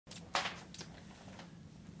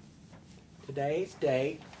Today's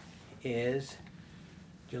date is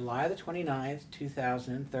July the 29th,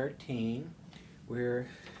 2013. We're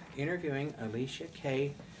interviewing Alicia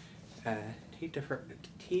Tefatiller.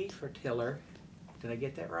 Did I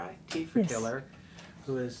get that right? Tefatiller, yes.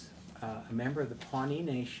 Who is a member of the Pawnee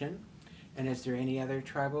Nation. And is there any other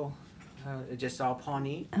tribal, just all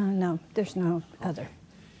Pawnee? No, there's no other.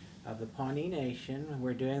 Of the Pawnee Nation.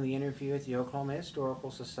 We're doing the interview at the Oklahoma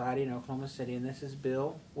Historical Society in Oklahoma City, and this is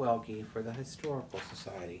Bill Welke for the Historical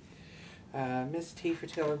Society. Ms.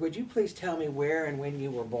 Tefatiller, would you please tell me where and when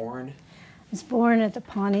you were born? I was born at the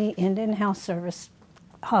Pawnee Indian Health Service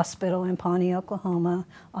Hospital in Pawnee, Oklahoma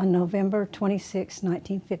on November 26,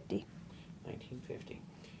 1950. 1950.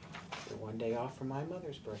 So one day off from my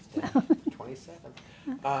mother's birthday,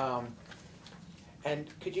 27th. And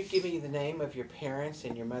could you give me the name of your parents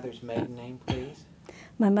and your mother's maiden name, please?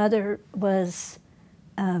 My mother was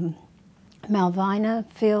Malvina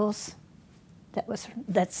Fields.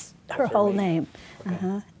 That's her whole name.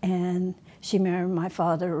 Okay. And she married my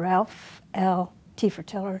father, Ralph L.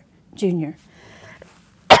 Tefatiller, Jr.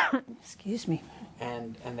 Excuse me.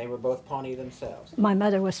 And they were both Pawnee themselves? My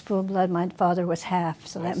mother was full blood, my father was half,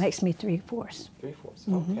 so that makes me 3/4. 3/4,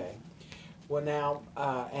 Mm-hmm. okay. Well now,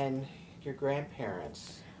 and your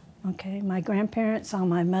grandparents? Okay, my grandparents on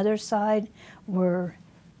my mother's side were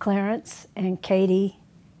Clarence and Katie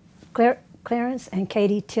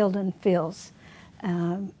Tilden Fields.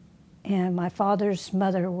 And my father's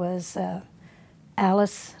mother was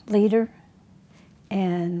Alice Leader,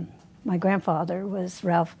 and my grandfather was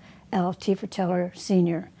Ralph L. Tefatiller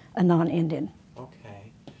Sr., a non-Indian.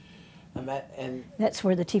 Okay. That's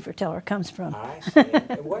where the Tefatiller comes from. I see.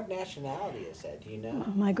 And what nationality is that? Do you know?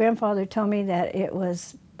 My grandfather told me that it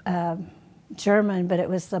was German, but it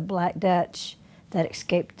was the Black Dutch that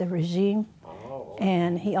escaped the regime. Oh.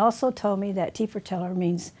 And he also told me that Tefatiller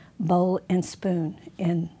means bowl and spoon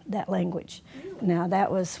in that language. Really? Now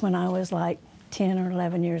that was when I was like 10 or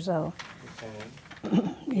 11 years old. Okay.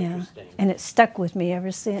 Yeah, Interesting. and it's stuck with me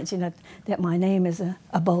ever since, you know, that my name is a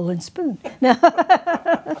bowl and spoon.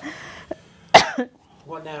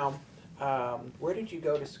 Well now, where did you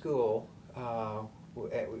go to school? Well,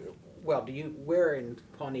 where in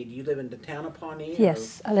Pawnee? Do you live in the town of Pawnee?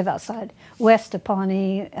 Yes, I live outside, west of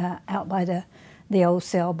Pawnee, out by the old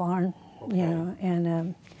sail barn, okay. you know,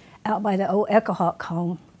 and out by the old Echo Hawk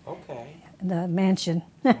home. Okay. The mansion.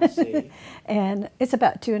 I see. And it's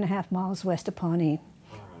about 2.5 miles west of Pawnee.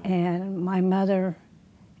 All right. And my mother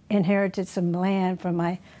inherited some land from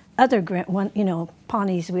my other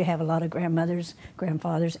Pawnees, we have a lot of grandmothers,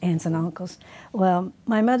 grandfathers, aunts and uncles. Well,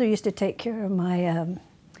 my mother used to take care of my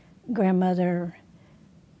grandmother,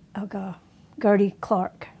 Gertie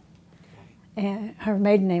Clark. Okay. And her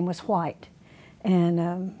maiden name was White.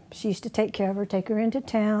 And she used to take care of her, take her into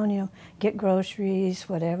town, you know, get groceries,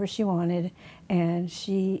 whatever she wanted. And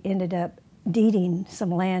she ended up deeding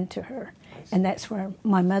some land to her. And that's where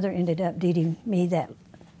my mother ended up deeding me that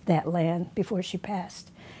land before she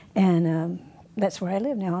passed. And that's where I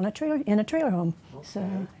live now, in a trailer home. Okay.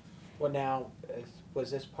 So, well now,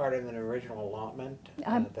 was this part of an original allotment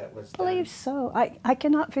that was done? I believe so. I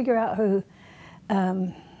cannot figure out who.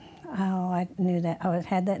 I knew that. I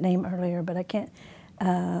had that name earlier, but I can't.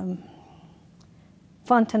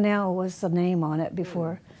 Fontanelle was the name on it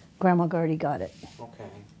before Grandma Gertie got it. Okay.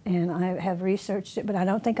 And I have researched it, but I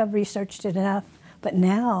don't think I've researched it enough. But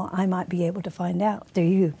now I might be able to find out through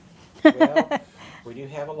you. Well, we do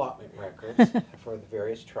have allotment records for the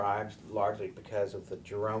various tribes, largely because of the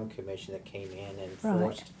Jerome Commission that came in and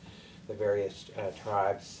forced the various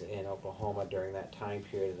tribes in Oklahoma during that time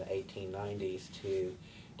period in the 1890s to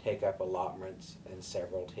take up allotments and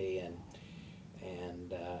severalty, and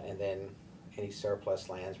then any surplus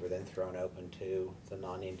lands were then thrown open to the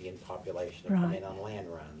non-Indian population to come in on land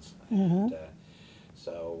runs. Mm-hmm. And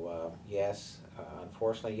so yes,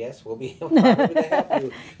 unfortunately, yes, we'll be able to help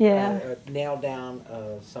you nail down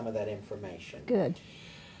some of that information. Good.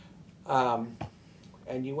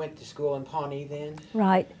 And you went to school in Pawnee then?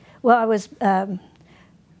 Right. Well, I was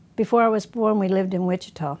before I was born. We lived in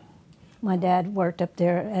Wichita. My dad worked up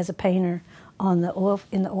there as a painter on the oil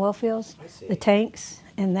fields, the tanks,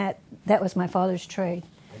 and that was my father's trade.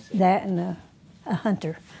 I see. That and a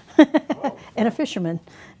hunter and a fisherman,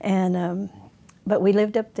 and but we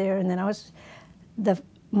lived up there. And then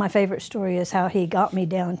my favorite story is how he got my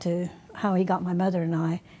mother and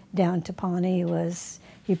I down to Pawnee. Was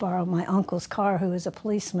he borrowed my uncle's car, who was a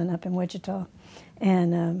policeman up in Wichita,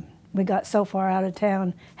 and we got so far out of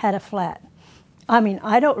town, had a flat. I mean,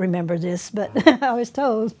 I don't remember this, but I was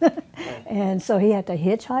told. And so he had to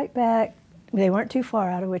hitchhike back. They weren't too far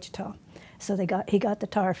out of Wichita. So he got the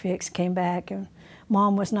tire fixed, came back, and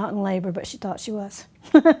Mom was not in labor, but she thought she was.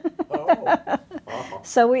 Oh. Oh.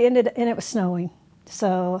 So we ended, and it was snowing.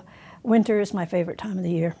 So winter is my favorite time of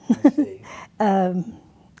the year. I see.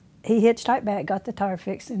 He hitchhiked back, got the tire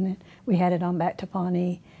fixed, and then we had it on back to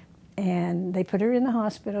Pawnee. And they put her in the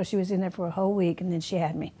hospital. She was in there for a whole week, and then she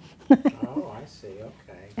had me. Oh, I see.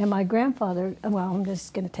 Okay. And my grandfather, well, I'm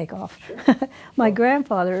just going to take off. Sure. My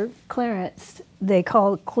grandfather, Clarence, they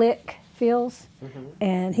called Click Fields,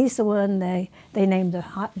 and he's the one they named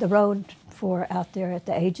the road for out there at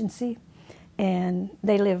the agency. And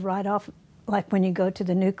they live right off, like when you go to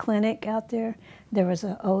the new clinic out there, there was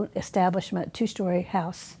an old establishment, 2-story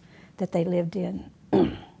house that they lived in.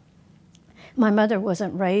 My mother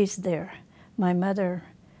wasn't raised there. My mother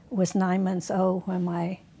was 9 months old when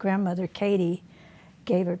my grandmother, Katie,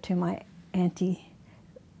 gave her to my Aunt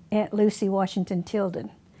Lucy Washington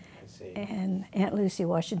Tilden. I see. And Aunt Lucy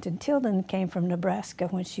Washington Tilden came from Nebraska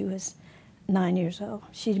when she was 9 years old.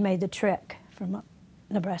 She made the trek from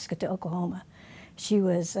Nebraska to Oklahoma. She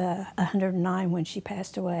was 109 when she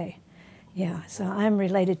passed away. Yeah, so I'm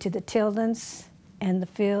related to the Tildens and the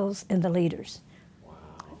Fields and the Leaders.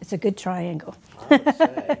 It's a good triangle. I would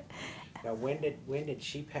say. Now, when did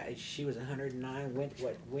she pass? She was 109.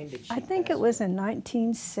 When did she? I think pass it was away? in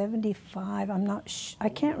 1975. I'm not. I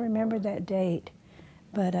can't remember that date,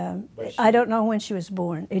 but I don't know when she was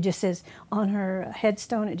born. It just says on her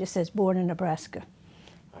headstone. It just says born in Nebraska.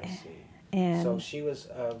 I see. And So she was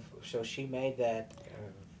of. So she made that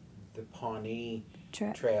the Pawnee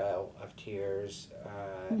Trail of Tears,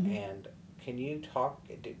 and. Can you talk,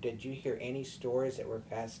 did you hear any stories that were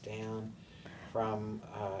passed down from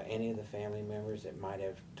any of the family members that might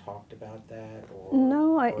have talked about that? Or,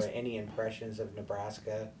 no, or any impressions of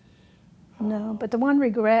Nebraska? No, but the one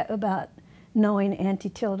regret about knowing Auntie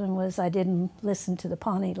Tilden was I didn't listen to the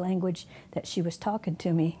Pawnee language that she was talking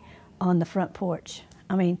to me on the front porch.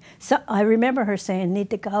 I mean, so I remember her saying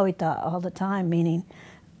 "Nitikawita" all the time, meaning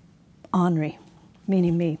Henri,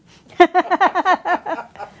 meaning me.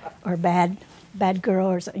 Or bad girl,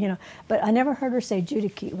 or you know. But I never heard her say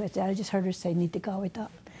 "Judiki" with that. I just heard her say "Nitikawita,"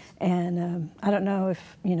 and I don't know if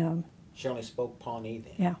you know. She only spoke Pawnee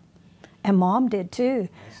then. Yeah, and Mom did too.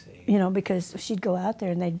 I see. You know, because she'd go out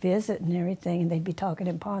there and they'd visit and everything, and they'd be talking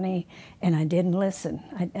in Pawnee, and I didn't listen.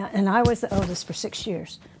 And I was the oldest for 6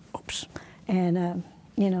 years. Oops. And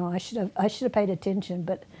you know, I should have paid attention,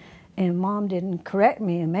 and Mom didn't correct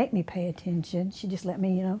me and make me pay attention. She just let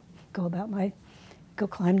me, you know, go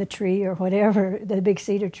climb the tree or whatever, the big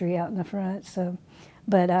cedar tree out in the front. So,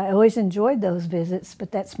 but I always enjoyed those visits,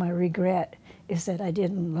 but that's my regret, is that I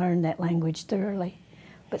didn't learn that language thoroughly.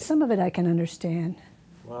 But some of it I can understand.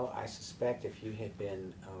 Well, I suspect if you had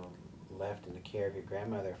been left in the care of your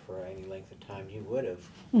grandmother for any length of time, you would have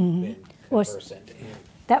been conversant.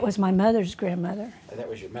 That was my mother's grandmother. That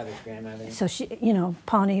was your mother's grandmother? So she, you know,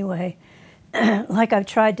 Pawnee way. Like I've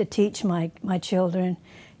tried to teach my children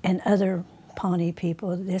and other Pawnee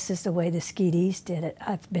people, this is the way the Skeetees did it,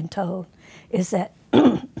 I've been told, is that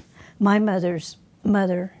my mother's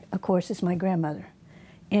mother, of course, is my grandmother.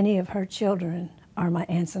 Any of her children are my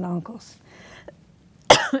aunts and uncles.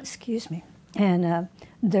 Excuse me. And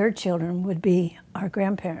their children would be our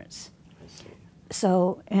grandparents. I see.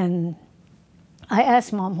 So, and I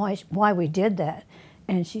asked Mom why we did that.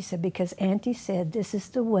 And she said, because Auntie said this is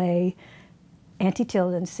the way, Auntie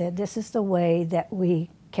Tilden said this is the way that we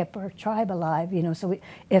kept our tribe alive, you know. So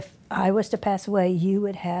if I was to pass away, you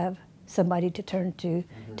would have somebody to turn to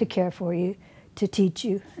care for you, to teach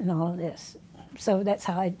you, and all of this. So that's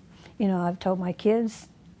how I've told my kids,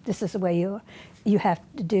 this is the way you have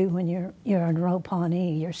to do when you're enrolled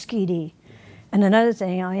Pawnee, you're Skeetee. And another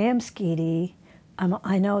thing, I am Skeetee.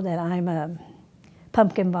 I know that I'm a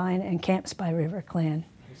Pumpkin Vine and Camps by River clan.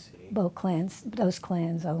 I see. Both clans, those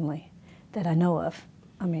clans only that I know of.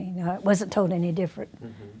 I mean, I wasn't told any different.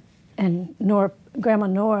 And Grandma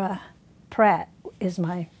Nora Pratt is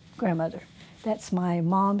my grandmother. That's my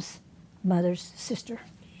mom's mother's sister.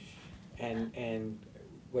 And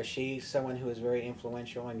was she someone who was very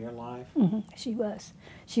influential in your life? She was.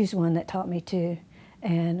 She's the one that taught me too.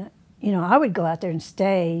 And, you know, I would go out there and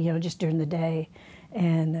stay, you know, just during the day.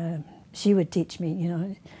 And she would teach me, you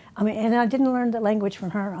know. I mean, and I didn't learn the language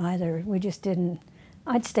from her either. We just didn't.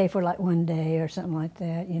 I'd stay for like one day or something like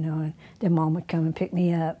that, you know, and then Mom would come and pick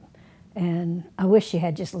me up. And I wish she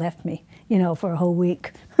had just left me, you know, for a whole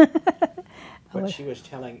week. But she was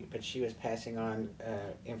passing on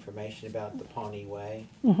information about the Pawnee way.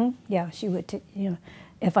 Yeah, she would, you know,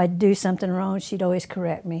 if I'd do something wrong, she'd always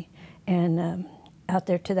correct me. And out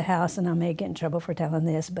there to the house, and I may get in trouble for telling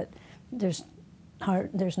this, but there's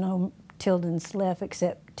no Tildens left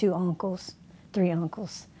except 2 uncles, 3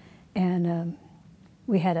 uncles. And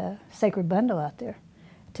we had a sacred bundle out there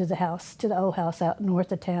to the house, to the old house out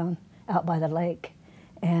north of town, out by the lake.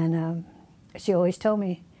 And she always told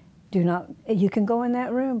me, do not, you can go in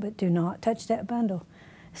that room, but do not touch that bundle.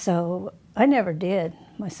 So I never did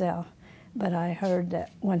myself, but I heard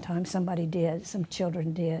that one time somebody did, some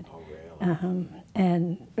children did. Oh, really?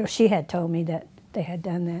 And she had told me that they had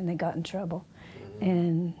done that and they got in trouble.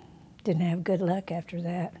 And didn't have good luck after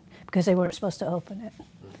that because they weren't supposed to open it.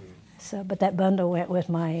 So, but that bundle went with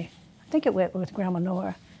I think it went with Grandma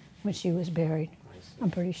Nora when she was buried. I'm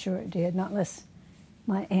pretty sure it did, not unless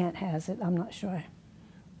my aunt has it. I'm not sure.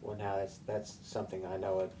 Well, now that's something I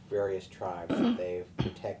know of various tribes that they've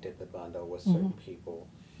protected the bundle with certain people,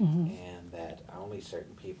 and that only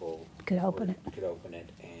certain people Could open it.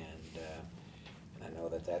 And I know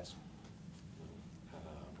that that's a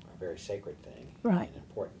very sacred thing, Right. an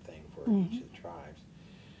important thing for each of the tribes.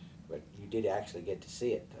 But you did actually get to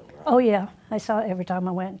see it, though, right? Oh yeah, I saw it every time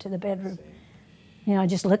I went to the bedroom. See. You know, I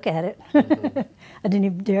just look at it. I didn't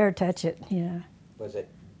even dare touch it. You know. Was it?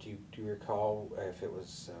 Do you recall if it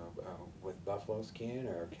was with buffalo skin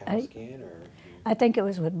or cow skin, or? I think it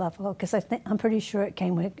was with buffalo because I'm pretty sure it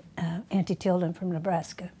came with Auntie Tilden from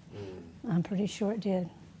Nebraska. I'm pretty sure it did.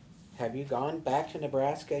 Have you gone back to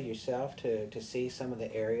Nebraska yourself to see some of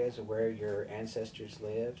the areas where your ancestors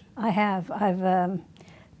lived? I have. I've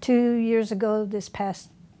 2 years ago, 2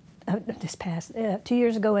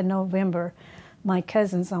 years ago in November, my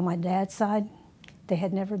cousins on my dad's side, they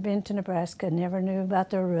had never been to Nebraska, never knew about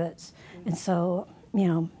their roots. And so, you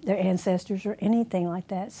know, their ancestors or anything like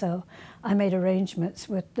that. So I made arrangements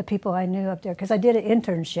with the people I knew up there because I did an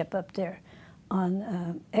internship up there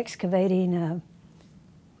on excavating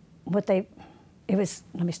let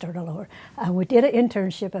me start all over. We did an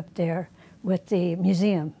internship up there with the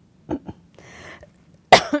museum.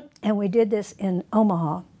 And we did this in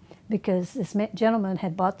Omaha because this gentleman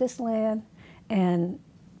had bought this land and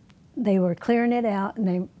they were clearing it out and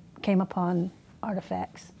they came upon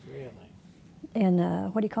artifacts. Really? In,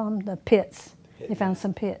 what do you call them? The pits. They found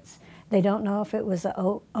some pits. They don't know if it was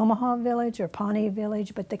a Omaha village or Pawnee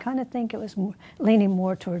village, but they kind of think it was leaning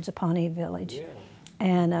more towards a Pawnee village. Really?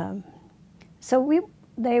 And so we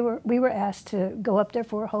were asked to go up there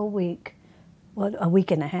for a whole week, well, a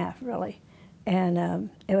week and a half really. And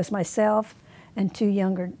it was myself and 2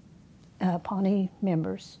 younger Pawnee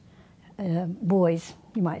members, boys,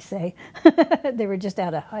 you might say. They were just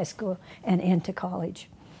out of high school and into college.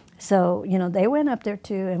 So, you know, they went up there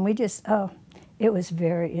too, and we just, it was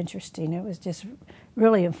very interesting. It was just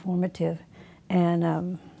really informative.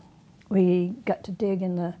 And we got to dig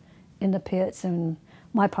in the pits, and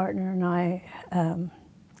my partner and I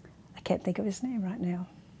can't think of his name right now.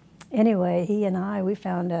 Anyway, he and we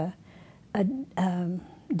found a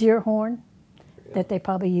deer horn that they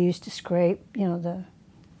probably used to scrape, you know,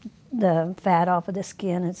 the fat off of the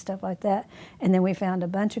skin and stuff like that. And then we found a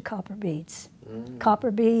bunch of copper beads.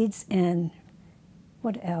 Copper beads, and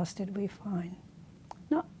what else did we find?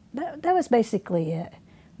 No, that was basically it.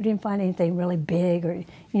 We didn't find anything really big or,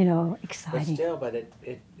 you know, exciting. But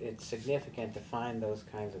it's significant to find those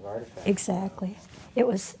kinds of artifacts. Exactly. It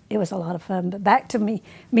was a lot of fun. But back to me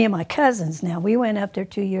and my cousins now. We went up there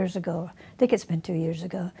 2 years ago. I think it's been 2 years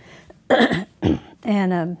ago.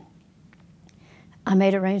 And I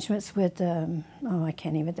made arrangements with, I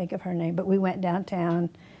can't even think of her name, but we went downtown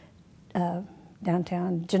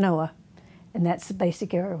Genoa. And that's the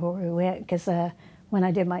basic area where we went because when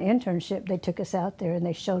I did my internship, they took us out there and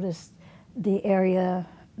they showed us the area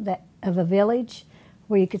of a village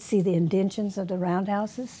where you could see the indentions of the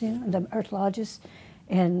roundhouses, you know, the earth lodges.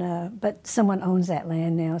 And but someone owns that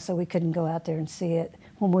land now, so we couldn't go out there and see it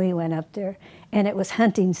when we went up there. And it was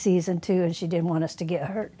hunting season too, and she didn't want us to get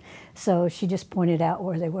hurt, so she just pointed out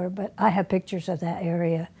where they were. But I have pictures of that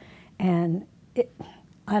area, and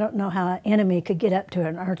I don't know how an enemy could get up to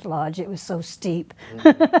an earth lodge. It was so steep.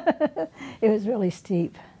 It was really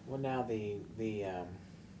steep. Well, now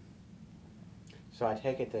so I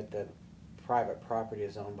take it that the private property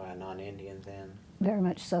is owned by a non-Indian then? Very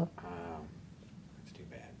much so. That's too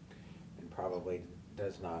bad. And probably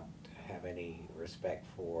does not have any respect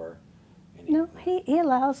for any... No, he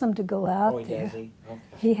allows them to go out there. there. Does he?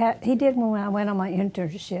 Okay. He did when I went on my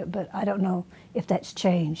internship, but I don't know if that's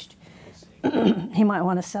changed. He might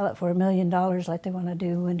want to sell it for $1 million like they want to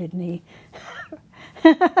do Wounded Knee.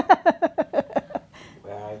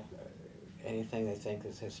 Well, anything they think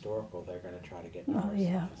is historical, they're going to try to get dollars. Oh,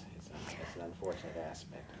 yeah. It's an unfortunate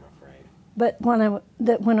aspect, I'm afraid. But when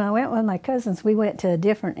I went with my cousins, we went to a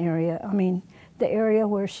different area. I mean, the area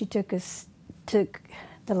where she took us,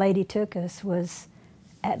 the lady took us was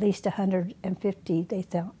at least 150, they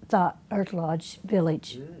thought, Earth Lodge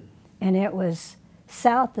Village. And it was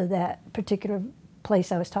south of that particular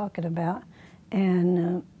place I was talking about.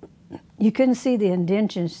 And you couldn't see the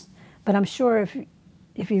indentions, but I'm sure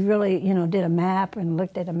if you really, did a map and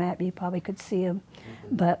looked at a map, you probably could see them.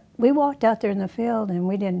 But we walked out there in the field and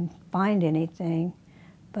we didn't find anything.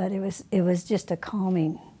 But it was just a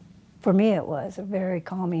calming, for me it was a very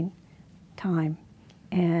calming time.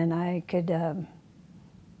 And I could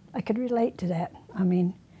relate to that. I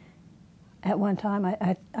mean, at one time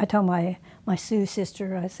I told my Sioux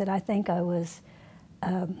sister, I said, I think I was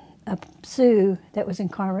a Sioux that was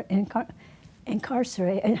incarcerated,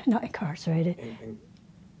 not incarcerated,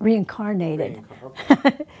 reincarnated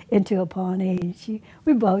into a Pawnee.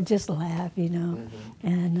 We both just laughed,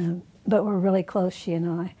 and but we're really close, she and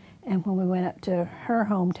I. And when we went up to her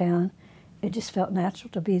hometown, it just felt natural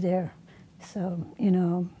to be there. So,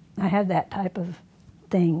 I had that type of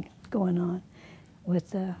thing going on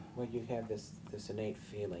with. Well, you have this innate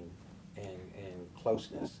feeling and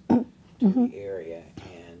closeness to the area,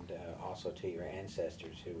 and also to your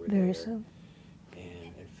ancestors who were Very there, so.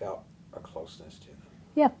 and felt a closeness to them.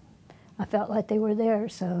 Yeah, I felt like they were there,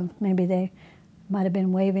 so maybe they might have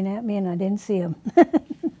been waving at me and I didn't see them.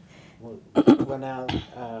 Well, now,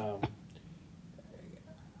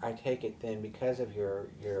 I take it then, because of your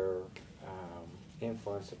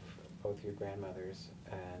influence of both your grandmothers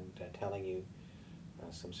and telling you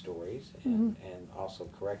some stories and also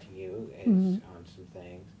correcting you on some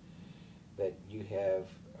things, that you have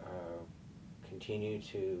continued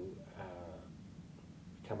to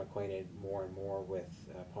become acquainted more and more with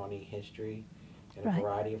Pawnee history in a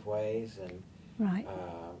variety of ways, and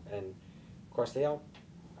and of course they don't.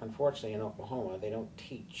 Unfortunately, in Oklahoma, they don't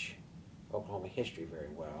teach Oklahoma history very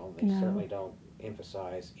well. They certainly don't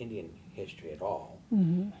emphasize Indian history at all.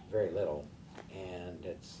 Very little, and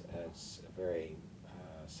it's a very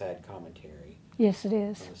sad commentary. Yes, it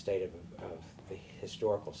is. On the state of the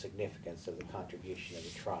historical significance of the contribution of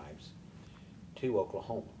the tribes to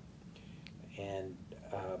Oklahoma. And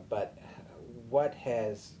but what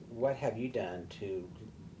have you done to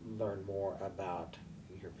learn more about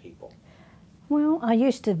your people? Well, I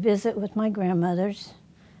used to visit with my grandmothers,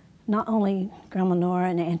 not only Grandma Nora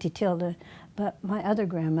and Auntie Tilda, but my other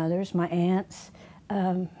grandmothers, my aunts.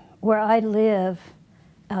 Where I live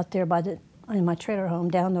out there in my trailer home,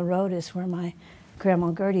 down the road is where my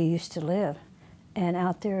Grandma Gertie used to live. And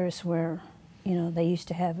out there is where, they used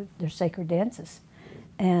to have their sacred dances.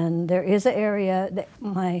 And there is an area that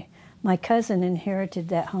my cousin inherited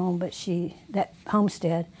that home, that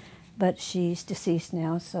homestead, but she's deceased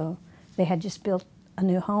now, so they had just built a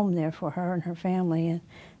new home there for her and her family, and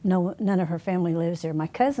none of her family lives there. My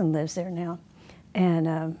cousin lives there now,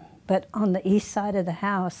 and but on the east side of the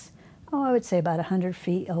house, I would say about 100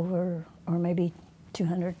 feet over, or maybe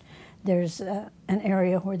 200, there's an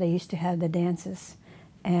area where they used to have the dances,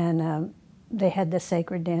 and they had the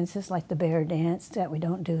sacred dances like the bear dance that we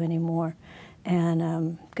don't do anymore,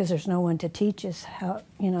 and because there's no one to teach us how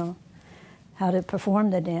to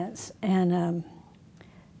perform the dance, and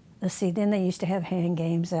let's see, then they used to have hand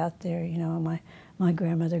games out there. My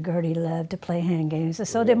grandmother Gertie loved to play hand games, and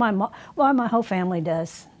so did my mom. Well, my whole family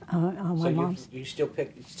does. My mom's. You still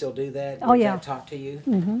do that? Oh, yeah. Does that talk to you?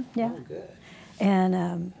 Yeah. Oh, good.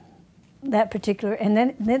 And that particular, and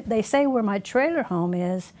then they say where my trailer home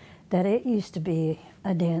is, that it used to be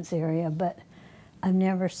a dance area, but I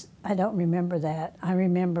don't remember that. I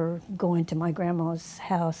remember going to my grandma's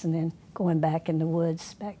house and then going back in the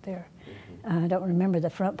woods back there. I don't remember the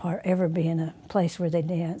front part ever being a place where they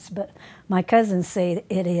dance, but my cousins say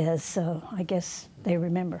it is, so I guess they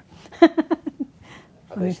remember.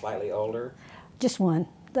 Are they slightly older? Just one.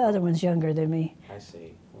 The other one's younger than me. I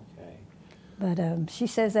see. Okay. But she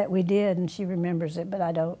says that we did, and she remembers it, but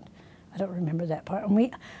I don't remember that part.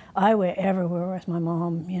 And I went everywhere with my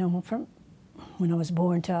mom, from when I was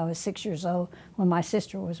born till I was 6 years old, when my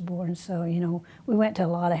sister was born. So, we went to a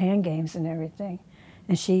lot of hand games and everything.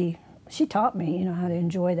 And she taught me, how to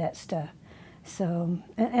enjoy that stuff. So,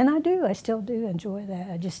 and I still do enjoy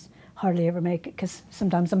that. I just hardly ever make it because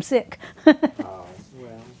sometimes I'm sick. Oh,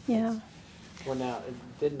 well. Yeah. Well, now,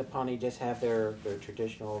 didn't the Pawnee just have their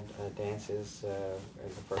traditional dances in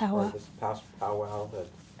the first part of this powwow?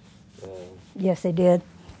 Yes, they did.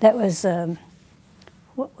 That was,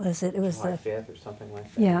 what was it? It was July the 5th or something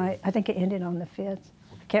like that? Yeah, I think it ended on the 5th.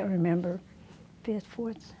 I can't remember. 5th,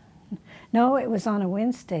 4th. No, it was on a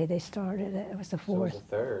Wednesday they started it. It was the 4th. So it was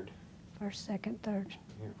the 3rd. 1st, 2nd, 3rd,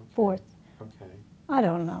 Yeah, okay. 4th. Okay. I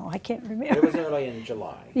don't know. I can't remember. It was early in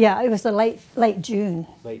July. Yeah, it was the late June,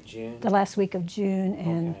 Late June? the last week of June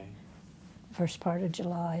and Okay. first part of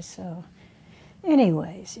July. So,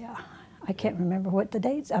 anyways, yeah, I can't remember what the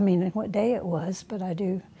dates. I mean, what day it was, but I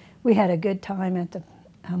do. We had a good time at the.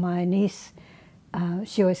 My niece,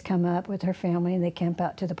 she always come up with her family, and they camp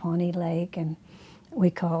out to the Pawnee Lake, and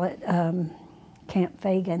we call it Camp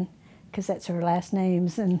Fagan, because that's her last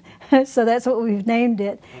names, and so that's what we've named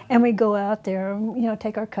it. And we go out there, you know,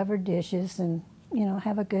 take our covered dishes and, you know,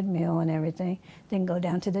 have a good meal and everything. Then go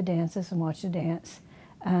down to the dances and watch the dance.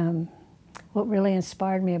 What really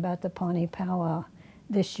inspired me about the Pawnee Powwow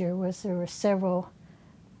this year was there were several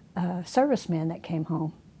servicemen that came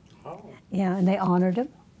home. Oh. Yeah, and they honored them.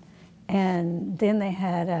 And then they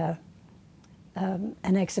had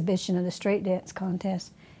an exhibition of the straight dance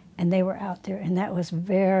contest, and they were out there, and that was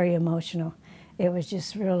very emotional. It was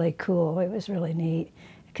just really cool. It was really neat,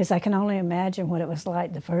 because I can only imagine what it was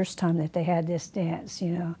like the first time that they had this dance,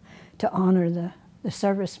 you know, to honor the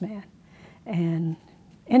serviceman. And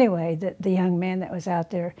anyway, the young man that was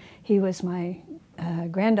out there, he was my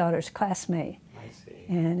granddaughter's classmate. I see.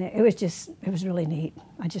 And it was really neat.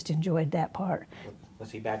 I just enjoyed that part.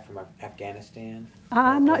 Was he back from Afghanistan?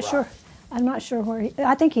 I'm Or not sure. Iraq? I'm not sure where he.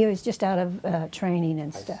 I think he was just out of training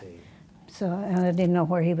and I stuff. see. So I didn't know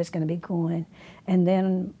where he was going to be going. And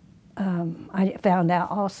then I found out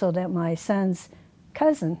also that my son's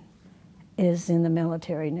cousin is in the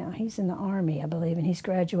military now. He's in the Army, I believe, and he's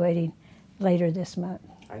graduating later this month.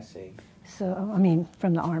 I see. So I mean,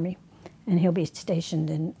 from the Army, and he'll be stationed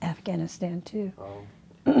in Afghanistan too.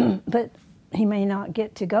 Oh, But he may not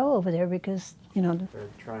get to go over there because, you know, they're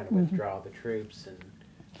trying to withdraw the troops, and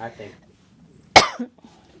I think,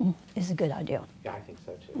 it's a good idea. yeah, I think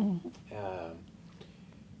so too.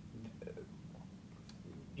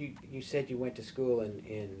 You said you went to school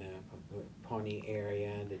in Pawnee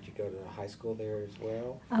area. Did you go to high school there as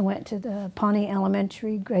well? I went to the Pawnee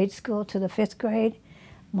Elementary grade school to the 5th grade.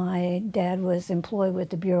 My dad was employed with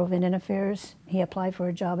the Bureau of Indian Affairs. He applied for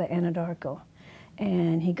a job at Anadarko,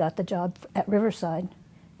 and he got the job at Riverside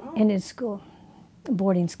Oh. Indian School,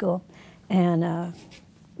 boarding school. And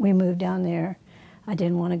we moved down there. I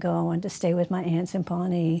didn't want to go. I wanted to stay with my aunts in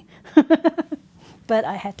Pawnee, but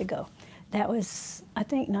I had to go. That was, I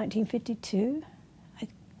think, 1952.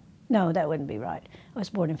 No, that wouldn't be right. I was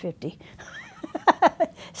born in 50.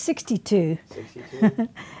 62. 62?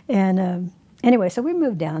 And anyway, so we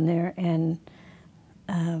moved down there, and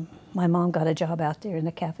my mom got a job out there in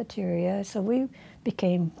the cafeteria, so we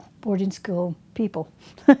became boarding school people.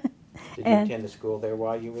 Did you attend the school there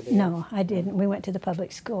while you were there? No, I didn't. We went to the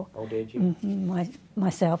public school. Oh, did you?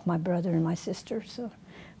 Myself, my brother, and my sister. So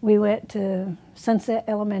we went to Sunset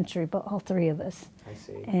Elementary, but all three of us. I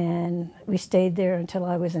see. And we stayed there until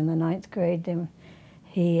I was in the 9th grade. Then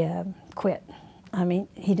he quit. I mean,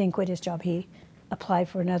 he didn't quit his job. He applied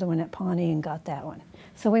for another one at Pawnee and got that one.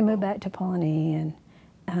 So we moved back to Pawnee, and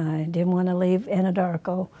I didn't want to leave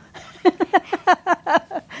Anadarko.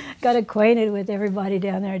 Got acquainted with everybody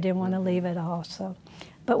down there. I didn't want to leave at all. So,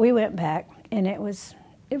 but we went back, and it was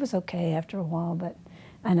okay after a while.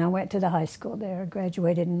 And I went to the high school there.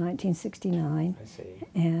 Graduated in 1969. I see.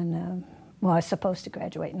 And well, I was supposed to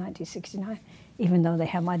graduate in 1969, even though they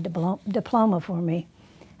had my diploma for me.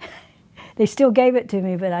 They still gave it to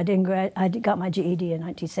me, but I didn't. I got my GED in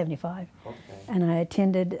 1975, Okay. and I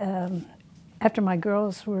attended after my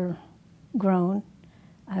girls were grown.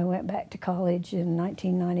 I went back to college in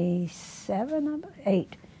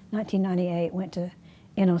 1998. Went to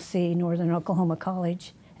NOC, Northern Oklahoma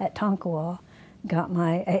College at Tonkawa, got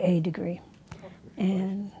my AA degree,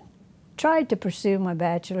 and tried to pursue my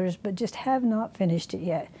bachelor's, but just have not finished it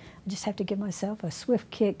yet. I just have to give myself a swift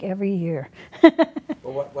kick every year.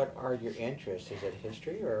 Well, what are your interests? Is it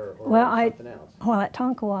history or Well, something else? Well, at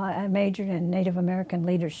Tonkawa, I majored in Native American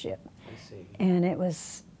leadership, I see. and it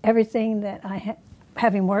was everything that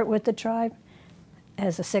having worked with the tribe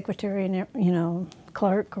as a secretary and, you know,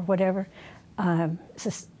 clerk or whatever, it's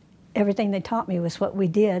just everything they taught me was what we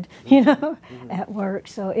did, you know, at work.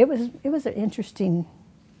 So it was an interesting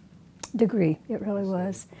degree. It really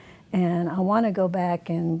was. And I want to go back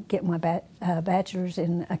and get my bachelor's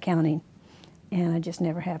in accounting, and I just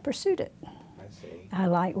never have pursued it. I see. I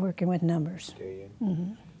like working with numbers. Do you?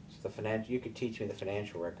 Mm-hmm. So you could teach me the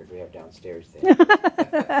financial record we have downstairs then.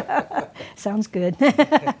 Sounds good.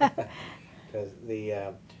 Because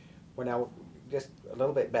well, now, just a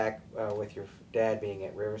little bit back with your dad being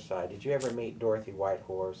at Riverside, did you ever meet Dorothy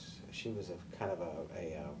Whitehorse? She was a kind of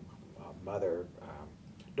a mother,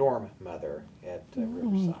 dorm mother at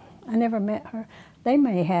Riverside. I never met her. They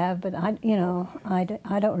may have, but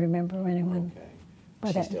I don't remember anyone. Okay. By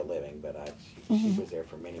She's that. still living, but she was there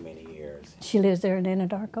for many, many years. She lives there in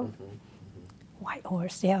Anadarko. Mm-hmm. White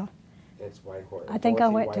Horse, yeah. It's White Horse. I think I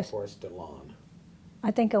Dorothy went White to- Horse DeLon. I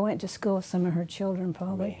think I went to school with some of her children, May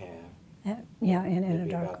probably. have. Yeah, in They'd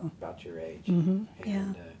be Anadarko. about your age. Mhm, yeah.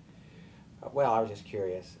 And, well, I was just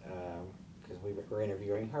curious because we were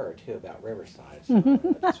interviewing her too about Riverside, so I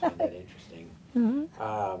just found that interesting.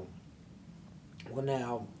 Well,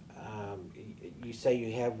 now you say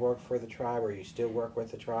you have worked for the tribe, or you still work with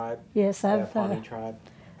the tribe? Yes, I've Pawnee tribe,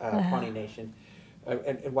 Pawnee Nation.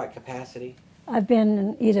 In what capacity? I've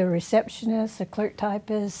been either a receptionist, a clerk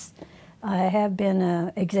typist. I have been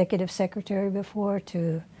an executive secretary before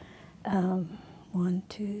to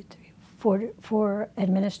four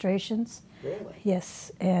administrations. Really?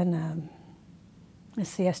 Yes, and let's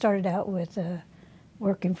see, I started out with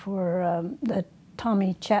working for the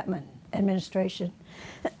Tommy Chapman administration.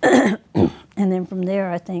 And then from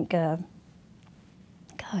there, I think, gosh,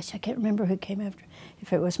 I can't remember who came after,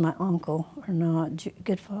 if it was my uncle or not,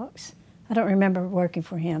 Good Fox. I don't remember working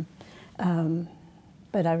for him,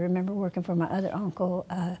 but I remember working for my other uncle,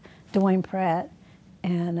 Dwayne Pratt,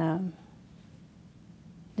 and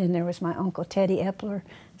then there was my uncle, Teddy Epler.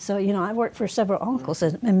 So, you know, I worked for several uncles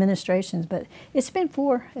as administrations, but it's been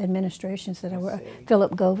 4 administrations that I worked.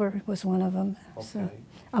 Philip Gover was one of them. Okay. So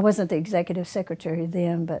I wasn't the executive secretary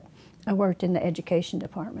then, but I worked in the education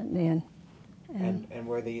department then. And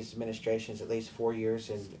were these administrations at least 4 years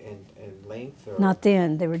in length? Or Not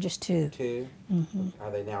then, they were just 2. 2? Are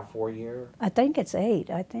they now 4-year? I think it's 8,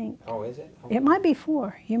 I think. Oh, is it? It might be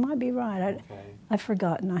 4. You might be right. Okay. I've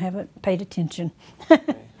forgotten. I haven't paid attention.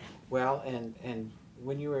 Okay. Well, and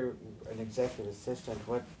when you were an executive assistant,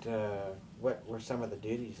 what were some of the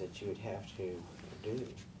duties that you would have to do?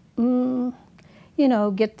 You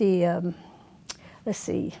know, get the, let's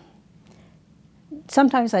see.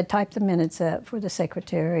 Sometimes I'd type the minutes up for the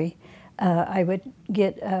secretary. I would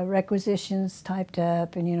get requisitions typed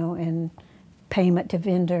up, and you know, and payment to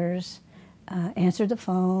vendors, answer the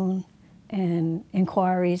phone, and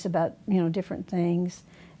inquiries about, you know, different things,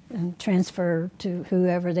 and transfer to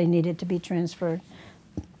whoever they needed to be transferred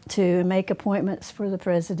to, make appointments for the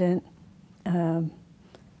president, and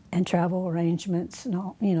travel arrangements and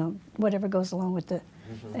all, you know, whatever goes along with the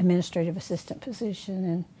administrative assistant position,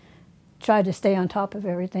 and try to stay on top of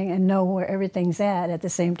everything and know where everything's at the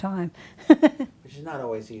same time. Which is not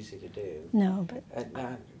always easy to do. No, but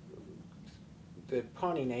The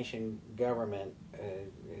Pawnee Nation government,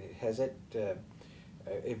 has it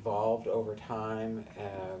evolved over time?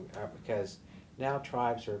 Because now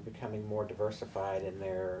tribes are becoming more diversified in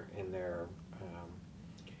their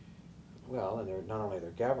not only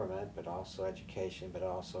their government, but also education, but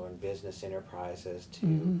also in business enterprises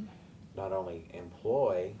to not only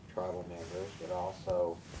employ tribal members, but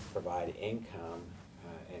also provide income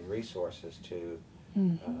and resources to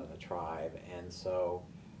the tribe. And so,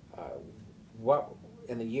 what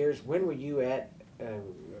in the years, when were you at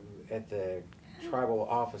the tribal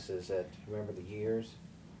offices? Remember the years?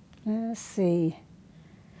 let's see.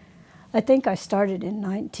 I think I started in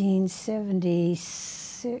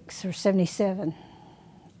 1976 or 77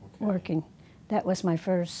 working. That was my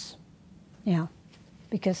first, yeah,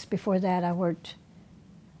 because before that I worked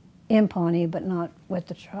in Pawnee, but not with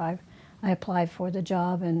the tribe. I applied for the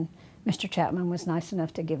job, and Mr. Chapman was nice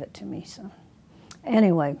enough to give it to me. So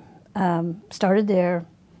anyway, started there,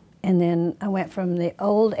 and then I went from the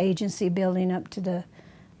old agency building up to the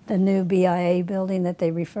new BIA building that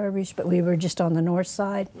they refurbished, but we were just on the north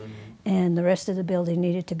side, and the rest of the building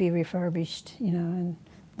needed to be refurbished, you know, and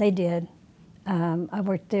they did. I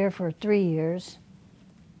worked there for 3 years,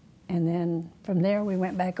 and then from there we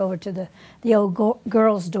went back over to the old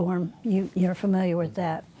girls' dorm. You're familiar with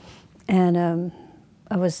that. And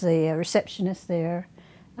I was the receptionist there.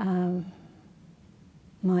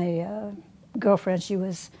 My girlfriend, she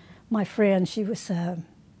was my friend. She was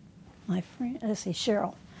my friend, let's see,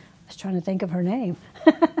 Cheryl. I was trying to think of her name.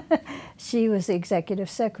 She was the executive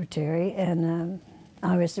secretary, and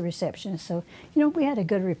I was the receptionist. So, you know, we had a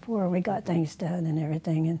good rapport, and we got things done and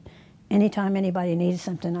everything. And anytime anybody needed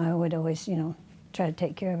something, I would always, you know, try to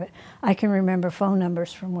take care of it. I can remember phone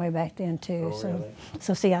numbers from way back then, too. Oh, really?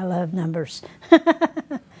 So see, I love numbers.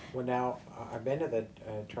 Well, now, I've been to the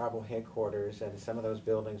tribal headquarters, and some of those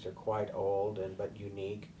buildings are quite old but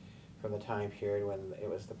unique from the time period when it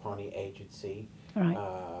was the Pawnee Agency. Right.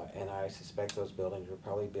 And I suspect those buildings were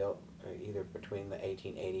probably built either between the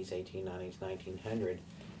 1880s, 1890s, 1900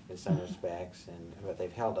 in some respects, but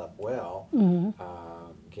they've held up well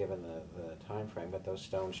given the time frame. But those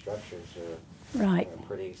stone structures are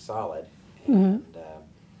pretty solid. And,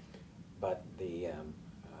 but the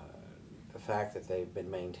fact that they've been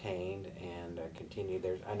maintained and continue.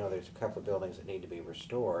 I know there's a couple of buildings that need to be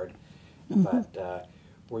restored, but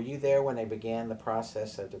were you there when they began the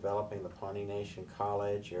process of developing the Pawnee Nation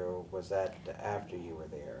College, or was that after you were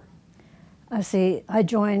there? I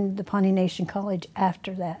joined the Pawnee Nation College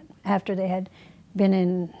after that, after they had been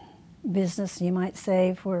in business, you might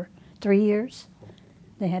say, for 3 years.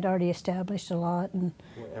 They had already established a lot. And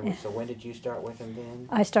so when did you start with them then?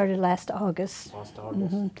 I started last August. Last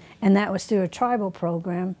August. And that was through a tribal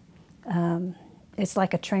program. It's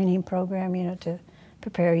like a training program, you know, to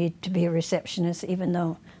prepare you to be a receptionist, even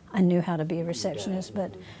though I knew how to be a receptionist,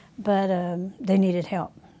 but they needed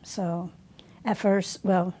help. So at first,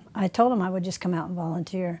 well, I told them I would just come out and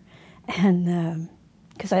volunteer, and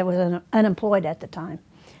because I was unemployed at the time.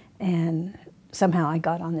 And somehow I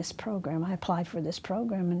got on this program. I applied for this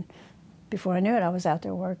program, and before I knew it, I was out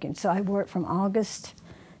there working. So I worked from August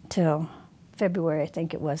till February, I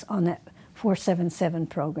think it was, on that 477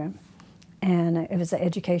 program. And it was an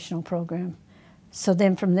educational program. So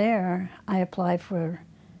then from there, I applied for,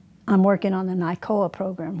 I'm working on the NICOA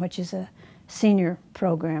program, which is a senior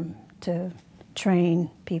program to train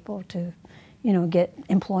people to, you know, get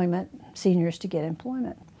employment, seniors to get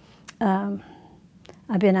employment.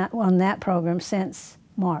 I've been on that program since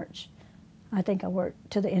March. I think I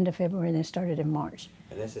worked to the end of February and then started in March.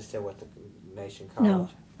 And this is still with the Nation College? No.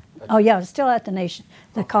 Oh yeah, it's still at the Nation,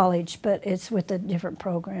 the college, but it's with a different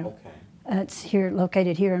program. Okay. It's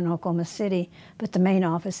located here in Oklahoma City, but the main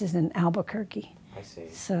office is in Albuquerque. I see.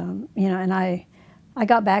 So, you know, and I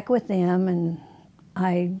got back with them, and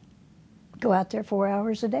I go out there 4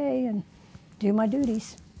 hours a day and do my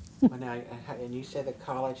duties. Well, now, and you said the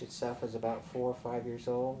college itself is about 4 or 5 years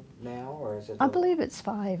old now, or is it? I believe it's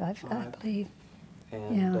 5. I believe.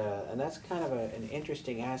 And Yeah. And that's kind of an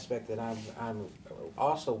interesting aspect that I'm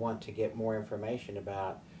also want to get more information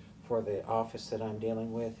about for the office that I'm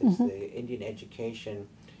dealing with is the Indian education,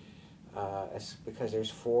 because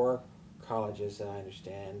there's 4 colleges that I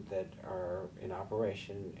understand that are in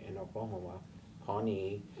operation in Oklahoma: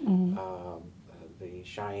 Pawnee, the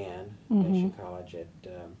Cheyenne Nation College at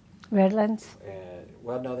Redlands?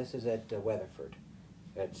 well, no, this is at Weatherford,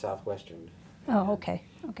 at Southwestern. Oh, okay.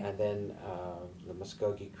 Okay. And then the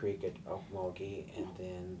Muskogee Creek at Okmulgee, and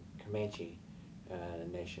then Comanche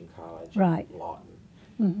Nation College Right. at Lawton.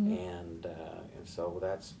 And so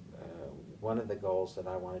that's one of the goals that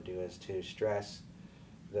I want to do is to stress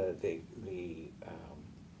the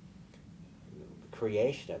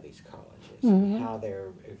creation of these colleges, how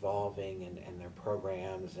they're evolving and their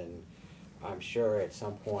programs, and I'm sure at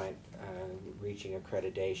some point reaching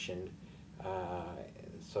accreditation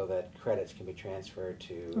so that credits can be transferred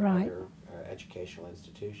to other educational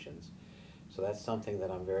institutions. So that's something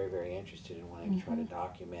that I'm very, very interested in wanting to try to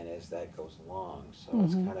document as that goes along. So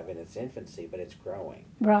it's kind of in its infancy, but it's growing.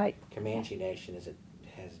 Right. Comanche Nation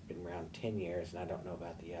has been around 10 years, and I don't know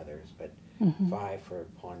about the others, but 5 for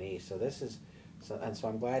Pawnee. So this is, so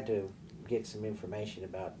I'm glad to get some information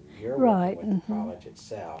about your work with the college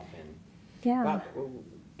itself. And Yeah.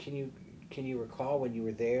 can you recall when you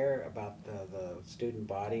were there about the student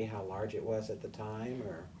body, how large it was at the time,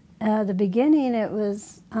 or? The beginning, I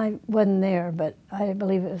wasn't there, but I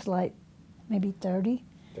believe it was like maybe 30,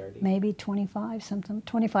 maybe 25,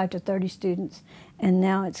 25 to 30 students. And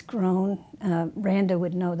now it's grown. Randa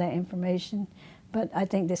would know that information. But I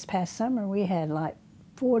think this past summer we had like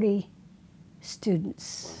 40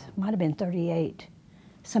 students. Might have been 38,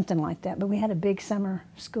 something like that. But we had a big summer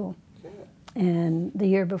school. Good. And the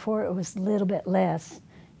year before it was a little bit less,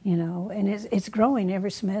 you know, and it's growing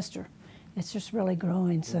every semester. It's just really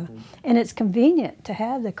growing. So, and it's convenient to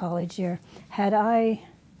have the college here.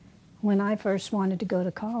 When I first wanted to go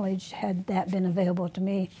to college, had that been available to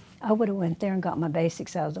me, I would have went there and got my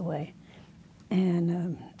basics out of the way.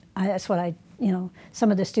 And that's what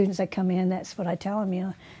some of the students that come in, that's what I tell them, you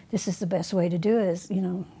know, this is the best way to do it is, you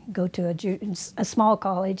know, go to a small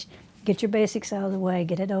college, get your basics out of the way,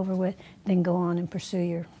 get it over with, then go on and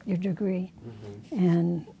pursue your degree.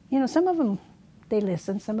 And, you know, some of them, they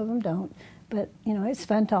listen, some of them don't. But, you know, it's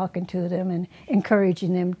fun talking to them and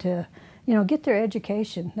encouraging them to, you know, get their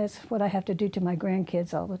education. That's what I have to do to my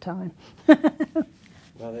grandkids all the time.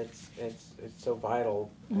 Well, it's so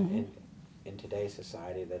vital in today's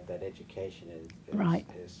society that education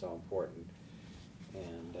is so important,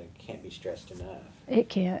 and can't be stressed enough. It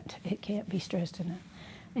can't be stressed enough.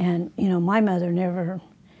 And, you know, my mother never,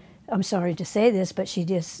 I'm sorry to say this, but she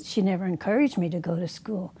never encouraged me to go to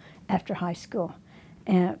school after high school.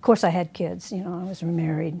 And of course I had kids, you know, I was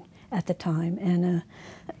remarried at the time. And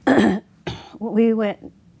we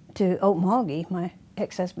went to Okmulgee, my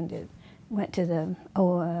ex-husband went to the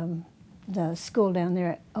the school down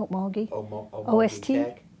there at Okmulgee. OST?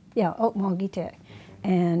 Tech? Yeah, Okmulgee Tech.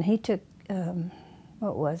 And he took,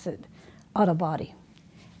 what was it, auto body.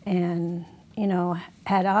 And, you know,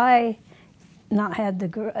 had I not had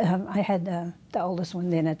I had the oldest one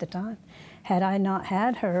then at the time, had I not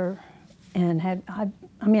had her and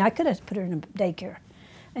I mean, I could have put her in a daycare.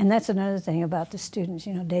 And that's another thing about the students,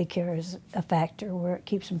 you know, daycare is a factor where it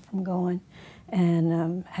keeps them from going.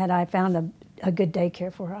 And had I found a good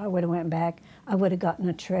daycare for her, I would have went back. I would have gotten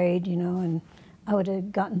a trade, you know, and I would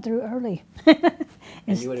have gotten through early.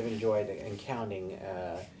 And you would have enjoyed accounting,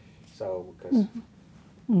 so, because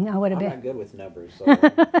I would have I'm been. not good with numbers, so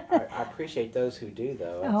I appreciate those who do,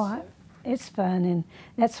 though. It's fun, and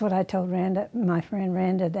that's what I told Randa, my friend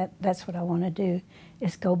Randa, that's what I want to do,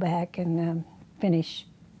 is go back and finish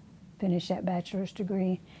that bachelor's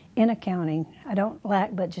degree in accounting. I don't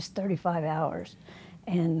lack but just 35 hours,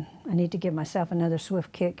 and I need to give myself another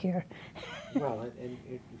swift kick here. Well, and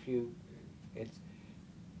if you,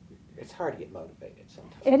 it's hard to get motivated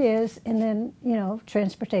sometimes. It is, and then, you know,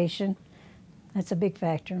 transportation, that's a big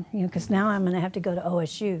factor, you know, because now I'm going to have to go to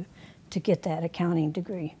OSU to get that accounting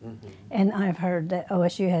degree. And I've heard that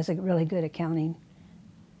OSU has a really good accounting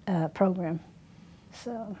program.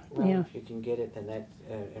 So, well, you know. If you can get it, then that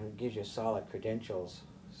and it gives you solid credentials,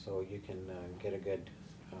 so you can get a good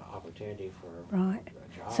opportunity for Right.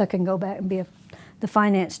 a job. So I can go back and be the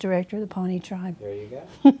finance director of the Pawnee tribe. There you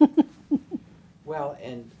go. Well,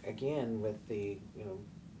 and again, with the, you know,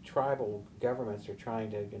 tribal governments are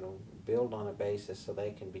trying to, you know, build on a basis so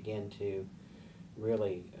they can begin to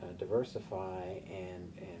really diversify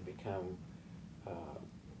and become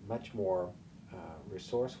much more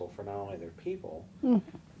resourceful for not only their people,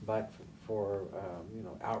 but for you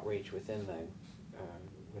know, outreach within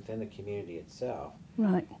the community itself.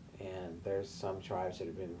 Right. And there's some tribes that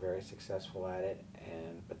have been very successful at it,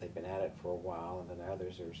 but they've been at it for a while, and then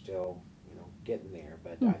others are still, you know, getting there.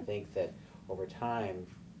 But I think that over time,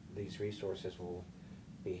 these resources will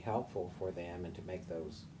be helpful for them and to make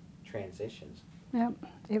those transitions. Yep,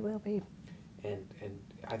 it will be. And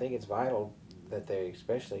I think it's vital that they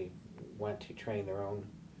especially want to train their own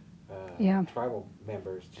tribal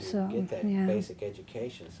members to get that basic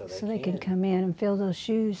education so they can come in and fill those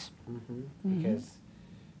shoes. Because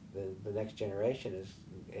the next generation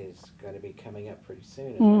is going to be coming up pretty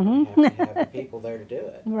soon, and they're going to have the people there to do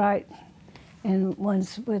it. Right. And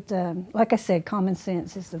ones with, like I said, common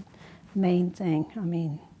sense is the main thing. I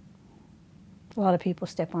mean, a lot of people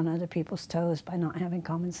step on other people's toes by not having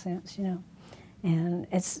common sense, you know. And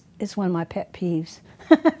it's one of my pet peeves.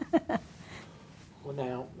 Well,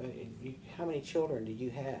 now, how many children do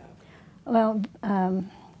you have? Well,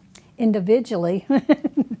 individually,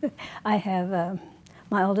 I have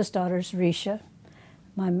my oldest daughter is Risha.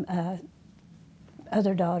 My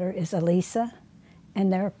other daughter is Alicia,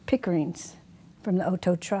 and they're Pickerings from the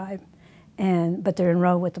Oto tribe, but they're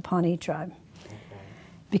enrolled with the Pawnee tribe. Okay.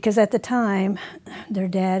 Because at the time, their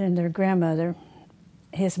dad and their grandmother,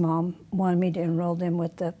 his mom, wanted me to enroll them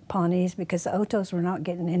with the Pawnees because the Otos were not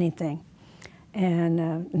getting anything.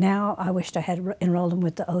 And now I wished I had enrolled them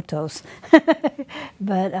with the Otos,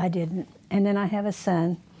 but I didn't. And then I have a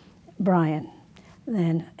son, Brian,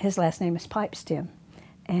 and his last name is Pipestem,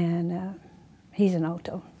 and he's an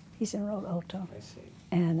Oto. He's enrolled Oto. I see.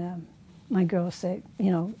 And my girls say,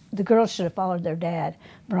 you know, the girls should have followed their dad.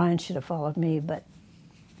 Brian should have followed me, but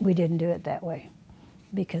we didn't do it that way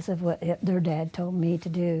because of what their dad told me to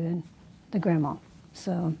do and the grandma.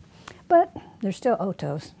 So, but they're still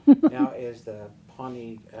Otos. Now, is the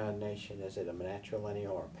Pawnee Nation, is it a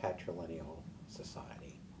matrilineal or patrilineal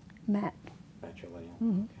society? Matrilineal,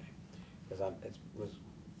 okay. Because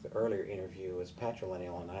the earlier interview was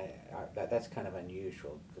patrilineal, and that's kind of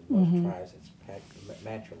unusual because most tribes it's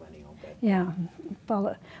matrilineal. But yeah,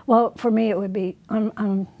 well, for me it would be.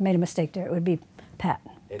 I made a mistake there. It would be Pat.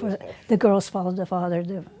 The girls followed the father,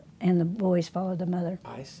 and the boys followed the mother.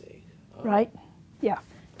 I see. Oh. Right? Yeah,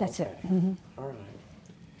 that's it. All right.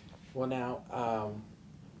 Well, now,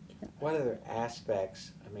 what other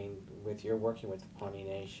aspects? I mean, with your working with the Pawnee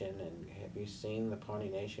Nation, and have you seen the Pawnee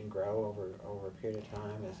Nation grow over a period of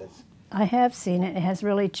time? I have seen it. It has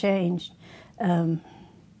really changed,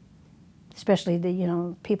 especially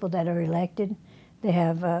the people that are elected. They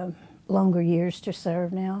have longer years to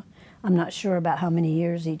serve now. I'm not sure about how many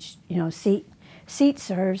years each seat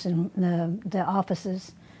serves in the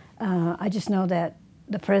offices. I just know that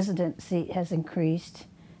the president's seat has increased.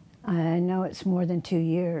 I know it's more than 2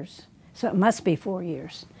 years, so it must be 4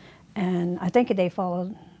 years. And I think they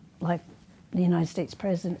followed like the United States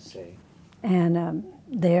president. I see. And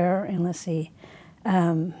let's see,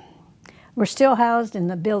 we're still housed in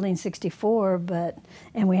the building 64,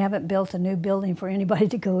 and we haven't built a new building for anybody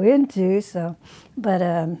to go into. So, but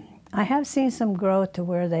I have seen some growth to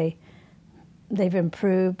where they've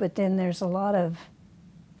improved, but then there's a lot of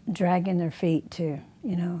dragging their feet too,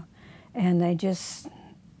 you know, and they just,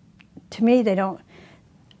 to me, they don't.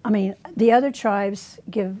 I mean, the other tribes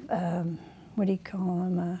give what do you call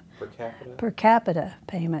them? Per capita? Per capita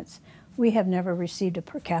payments. We have never received a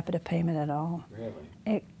per capita payment at all.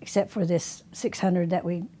 Really? Except for this 600 that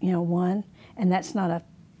we, won, and that's not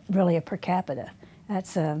really a per capita.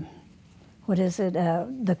 That's what is it?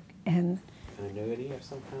 An annuity of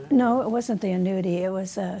some kind? No, it wasn't the annuity. It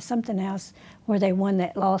was something else where they won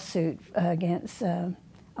that lawsuit against.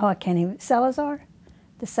 I can't even Salazar,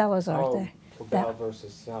 the Salazar Oh, thing. Cobell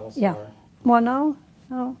versus Salazar. Yeah. Well, no.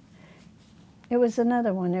 It was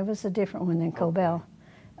another one. It was a different one than Cobell.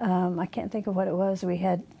 I can't think of what it was.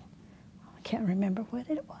 I can't remember what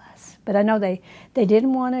it was. But I know they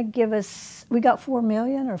didn't want to give us, we got $4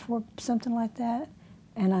 million or something like that.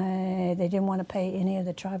 And they didn't want to pay any of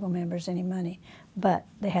the tribal members any money. But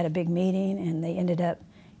they had a big meeting and they ended up,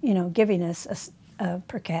 giving us a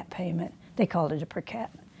per cap payment. They called it a per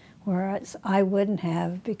cap. Whereas I wouldn't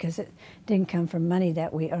have, because it didn't come from money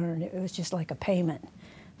that we earned. It was just like a payment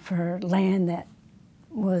for land that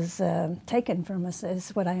was taken from us, is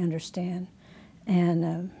what I understand.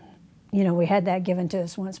 And, we had that given to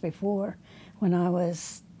us once before when I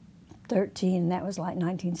was 13. That was like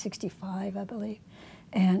 1965, I believe.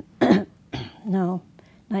 And, no,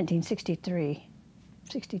 1963.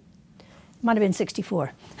 Might have been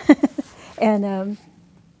 64. And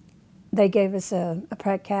they gave us a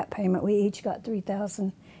per cap payment. We each got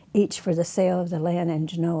 $3,000 each for the sale of the land in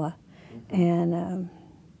Genoa. Mm-hmm. And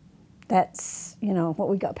that's, what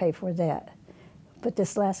we got paid for that. But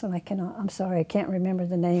this last one, I'm sorry, I can't remember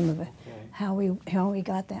the name of it, okay. how we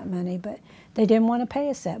got that money. But they didn't want to pay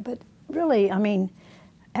us that. But really, I mean,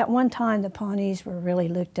 at one time, the Pawnees were really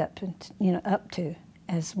looked up to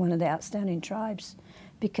as one of the outstanding tribes,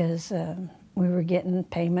 because we were getting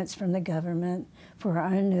payments from the government for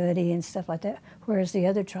our annuity and stuff like that, whereas the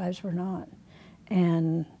other tribes were not.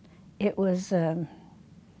 And it was,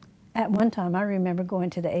 at one time, I remember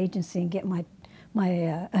going to the agency and get my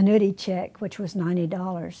annuity check, which was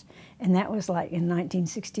 $90, and that was like in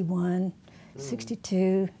 1961,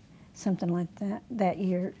 62, something like that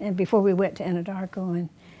year, and before we went to Anadarko. And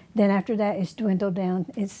then after that, it's dwindled down.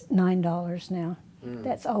 It's $9 now.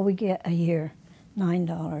 That's all we get a year,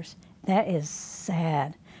 $9. That is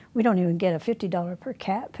sad. We don't even get a $50 per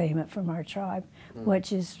cap payment from our tribe,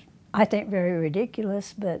 which is, I think, very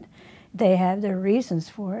ridiculous, but they have their reasons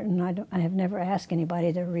for it, and I have never asked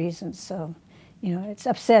anybody their reasons. So, it's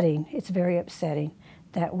upsetting. It's very upsetting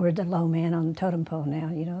that we're the low man on the totem pole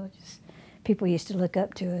now. People used to look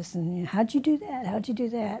up to us and, how'd you do that? How'd you do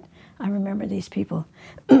that? I remember these people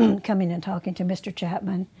coming and talking to Mr.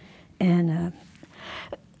 Chapman, and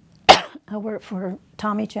I worked for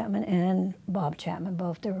Tommy Chapman and Bob Chapman,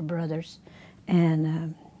 both. They were brothers.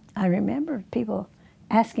 And I remember people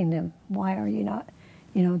asking them, why are you not,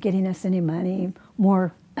 getting us any money,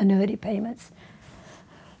 more annuity payments?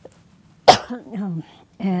 Can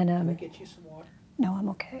I get you some water? No, I'm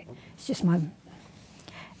okay. It's just my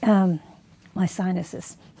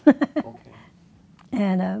sinuses. Okay.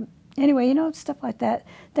 And anyway, stuff like that.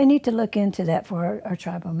 They need to look into that for our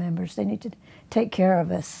tribal members. They need to take care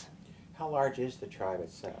of us. How large is the tribe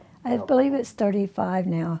itself? I believe it's 35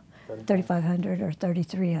 now, 3,500 or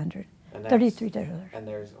 3,300. 3,300. And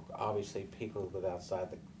there's obviously people who live outside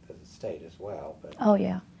the state as well. But oh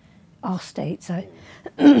yeah, all states. I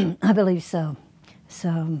believe so.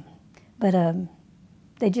 So, but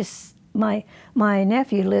they just my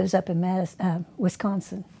nephew lives up in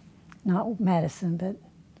Wisconsin, not Madison, but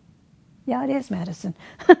yeah, it is Madison,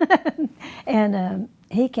 and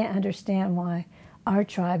he can't understand why our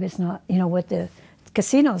tribe is not, with the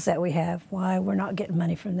casinos that we have, why we're not getting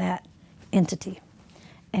money from that entity.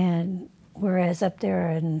 And whereas up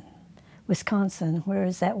there in Wisconsin, where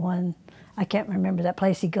is that one? I can't remember that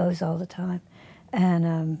place he goes all the time.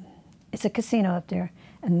 And it's a casino up there.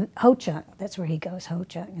 And Ho-Chunk, that's where he goes,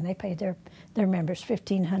 Ho-Chunk. And they pay their members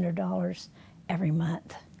 $1,500 every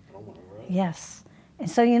month. Oh, really? Yes. And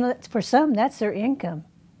so, for some, that's their income.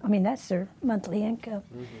 I mean, that's their monthly income.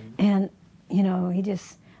 Mm-hmm. And,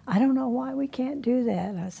 I don't know why we can't do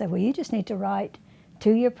that. I said, well, you just need to write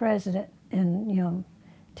to your president and,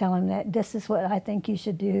 tell him that this is what I think you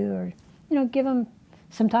should do, or, give them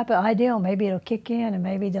some type of ideal. Maybe it'll kick in, and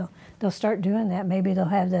maybe they'll start doing that. Maybe they'll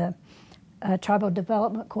have the Tribal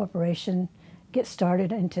Development Corporation get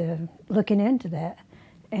started into looking into that.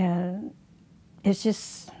 And it's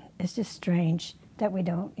it's just strange that we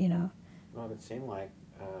don't, you know. Well, it would seem like,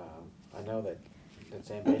 I know that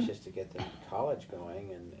it's ambitious to get the college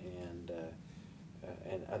going and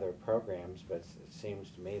other programs, but it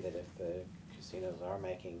seems to me that if the casinos are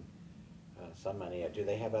making some money, do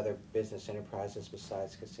they have other business enterprises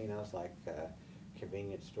besides casinos, like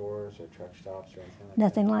convenience stores or truck stops or anything like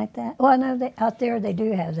Nothing that? like that. Well, I know they, out there they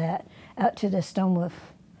do have that, out to the Stonewolf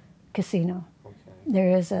Casino. Okay.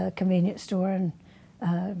 There is a convenience store and,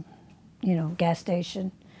 you know, gas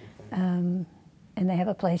station. Okay. And they have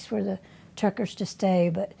a place for the truckers to stay,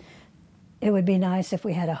 but it would be nice if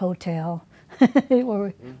we had a hotel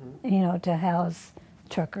or, you know, to house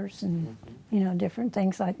truckers and, you know, different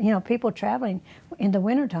things like, you know, people traveling in the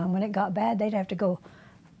wintertime when it got bad, they'd have to go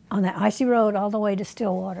on that icy road all the way to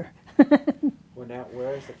Stillwater. Well, now,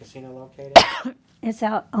 where is the casino located? It's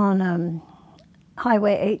out on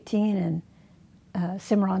Highway 18 and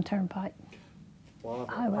Cimarron Turnpike. Well, a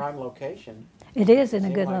Highway. prime location. It is in a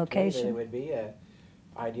Seemed good like to me that location. it would be a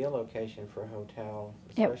ideal location for a hotel,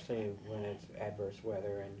 Yep. especially when it's adverse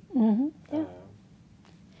weather and. Yeah.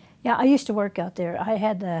 Yeah, I used to work out there. I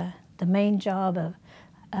had the main job of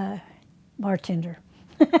bartender.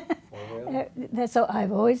 Oh, really? That's so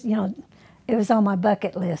I've always, you know, it was on my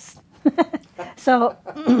bucket list. So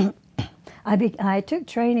I took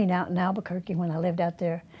training out in Albuquerque when I lived out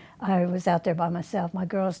there. I was out there by myself. My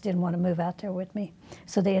girls didn't want to move out there with me,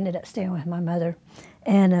 so they ended up staying with my mother.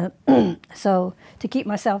 And so to keep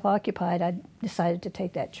myself occupied, I decided to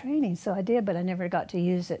take that training. So I did, but I never got to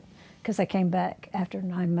use it because I came back after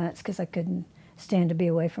 9 months because I couldn't stand to be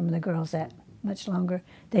away from the girls that much longer.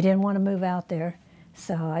 They didn't want to move out there,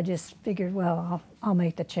 so I just figured, well, I'll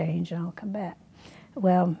make the change and I'll come back.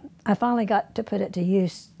 Well, I finally got to put it to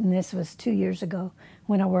use, and this was 2 years ago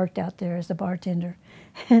when I worked out there as a bartender,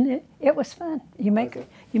 and it was fun. You make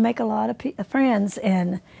a lot of friends,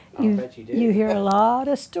 and I'll bet you do. you hear a lot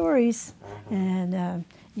of stories, Uh-huh. and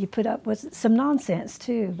you put up with some nonsense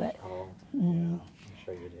too. But Oh, yeah, I'm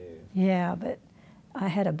sure you do. yeah, but I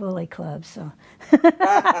had a bully club, so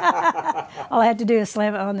all I had to do is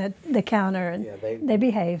slam it on the counter, and Yeah, they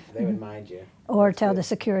behave. They would mind you. Or That's tell good. the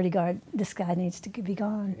security guard, this guy needs to be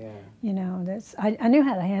gone. Yeah, You know, I knew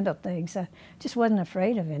how to handle things. I just wasn't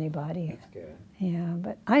afraid of anybody. that's good. Yeah,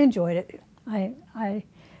 but I enjoyed it. I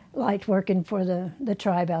liked working for the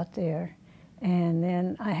tribe out there. And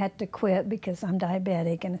then I had to quit because I'm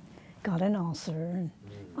diabetic and got an ulcer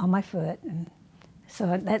on my foot. And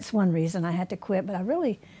so that's one reason I had to quit. But I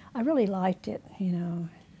really liked it, you know.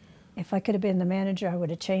 If I could have been the manager, I would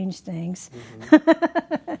have changed things.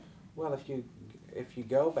 Well, if you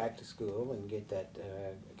go back to school and get that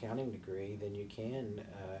accounting degree, then you can.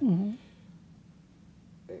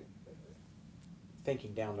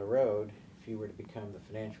 Thinking down the road, if you were to become the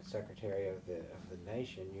financial secretary of the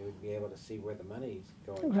nation, you would be able to see where the money's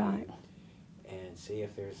going Right. to, and see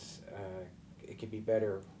if there's it could be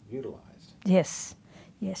better utilized. Yes,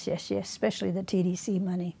 yes, yes, yes, especially the TDC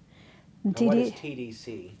money. And Now, what is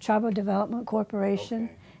TDC? Tribal Development Corporation,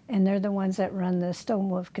 Okay. and they're the ones that run the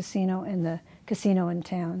Stonewolf Casino and the casino in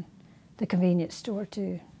town, the convenience store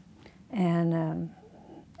too. And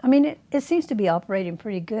I mean, it seems to be operating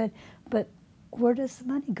pretty good, but where does the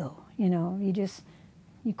money go? You know, you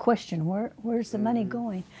question where's the money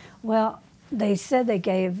going? Well, they said they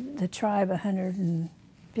gave the tribe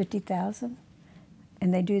 $150,000,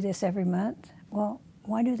 and they do this every month. Well,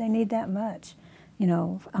 why do they need that much? You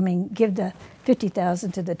know, I mean, give the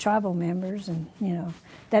 $50,000 to the tribal members, and you know,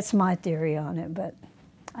 that's my theory on it. But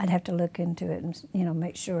I'd have to look into it and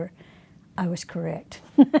make sure I was correct.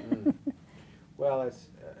 Well,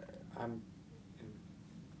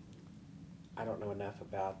 I don't know enough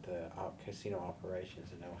about the casino operations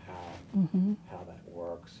to know how that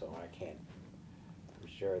works, so I can't. I'm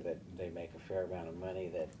sure that they make a fair amount of money.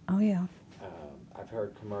 That Oh yeah. I've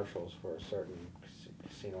heard commercials for a certain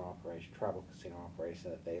casino operation, tribal casino operation,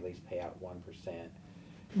 that they at least pay out 1%,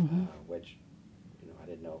 which I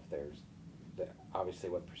didn't know if there's obviously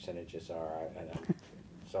what percentages are.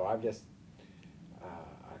 So I've just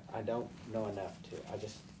I don't know enough to. I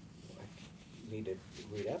just need to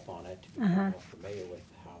read up on it to become more familiar with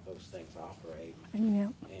how those things operate, Yeah.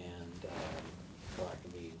 and so I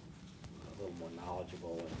can be a little more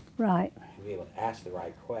knowledgeable and Right. be able to ask the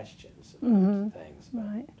right questions about things about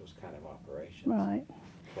Right. those kind of operations. Right.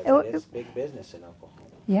 Because it is big business in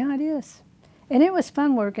Oklahoma. Yeah, it is. And it was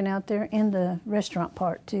fun working out there in the restaurant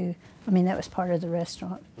part too. I mean, that was part of the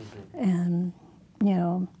restaurant. And,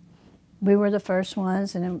 we were the first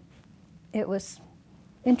ones, and it was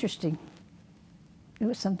interesting. It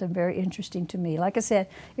was something very interesting to me. Like I said,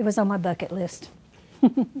 it was on my bucket list.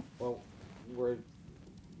 Well, were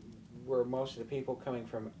were most of the people coming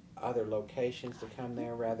from other locations to come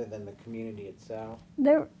there rather than the community itself?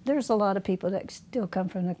 There's a lot of people that still come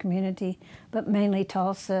from the community, but mainly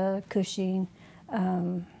Tulsa, Cushing,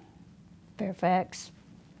 Fairfax,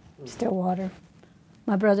 Stillwater.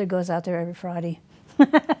 My brother goes out there every Friday.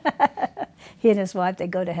 He and his wife, they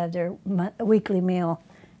go to have their weekly meal.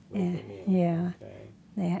 Weekly meal, Yeah,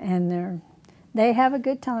 okay. they have a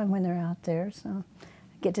good time when they're out there. So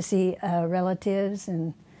get to see relatives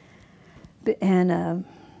and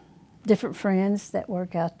different friends that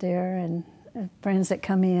work out there, and friends that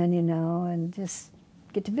come in, you know, and just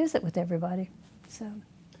get to visit with everybody. So.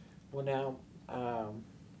 Well, now,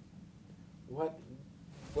 what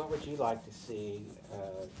would you like to see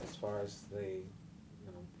as far as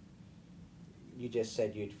you just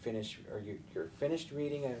said you'd finish, or you're finished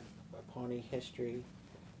reading a Pawnee history,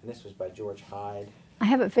 and this was by George Hyde. I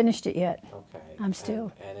haven't finished it yet. Okay. I'm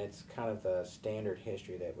still. And it's kind of the standard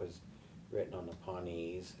history that was written on the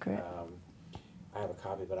Pawnees. Correct. I have a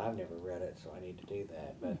copy, but I've never read it, so I need to do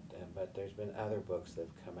that. But there's been other books that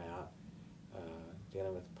have come out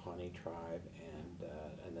dealing with the Pawnee tribe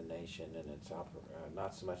and the nation, and it's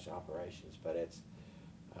not so much operations, but it's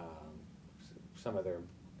some of their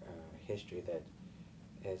history that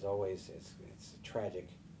is always it's tragic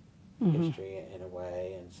history in a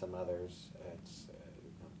way, and some others it's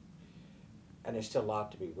and there's still a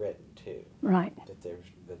lot to be written too. Right. That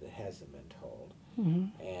it hasn't been told,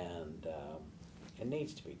 and it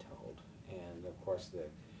needs to be told. And of course,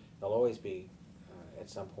 there'll always be at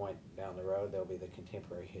some point down the road there'll be the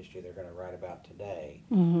contemporary history they're going to write about today,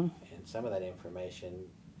 and some of that information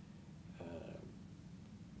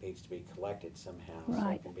needs to be collected somehow so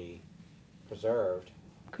it can be preserved.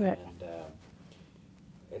 Correct. And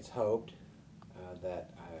it's hoped that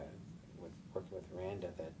with working with Randa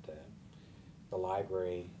that the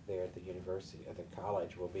library there at the university, at the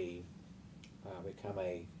college, will become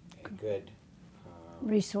a good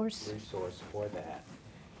resource for that.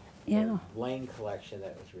 Yeah. The Lane collection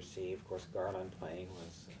that was received, of course, Garland Lane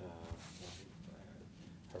was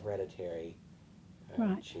hereditary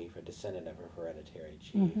chief, a descendant of a hereditary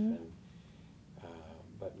chief, and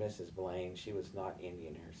but Mrs. Blaine, she was not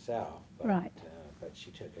Indian herself, but but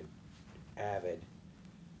she took an avid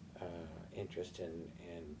interest in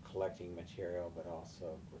collecting material, but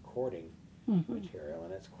also recording material,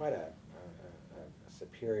 and it's quite a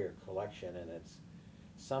superior collection, and it's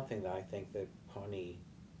something that I think that Pawnee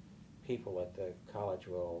people at the college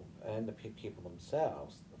will, and the people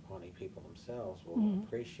themselves, the Pawnee people themselves, will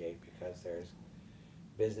appreciate, because there's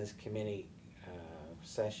business committee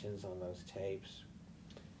sessions on those tapes,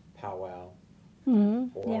 powwow,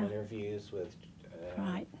 oral interviews with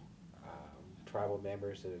tribal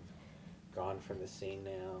members that have gone from the scene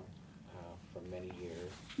now for many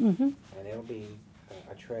years, and it'll be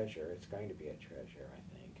a treasure. It's going to be a treasure,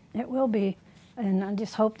 I think. It will be, and I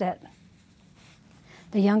just hope that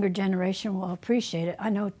the younger generation will appreciate it. I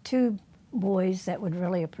know two boys that would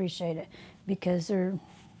really appreciate it, because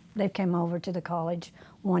they came over to the college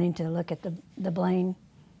wanting to look at the Blaine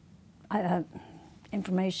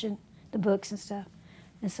information, the books and stuff.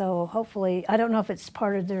 And so hopefully, I don't know if it's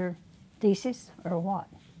part of their thesis or what.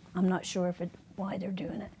 I'm not sure why they're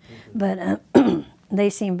doing it. But they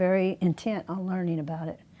seem very intent on learning about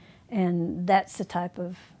it. And that's the type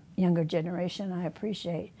of younger generation I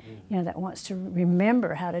appreciate, you know, that wants to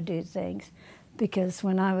remember how to do things. Because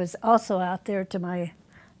when I was also out there to my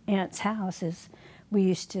aunt's house, we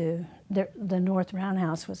used to, the North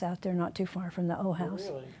Roundhouse was out there not too far from the old house.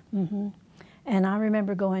 Oh, really? And I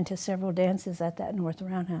remember going to several dances at that North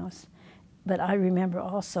Roundhouse. But I remember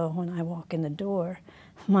also when I walk in the door,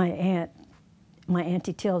 my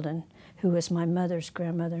Auntie Tilden, who was my mother's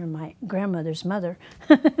grandmother and my grandmother's mother,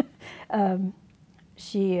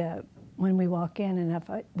 she, when we walk in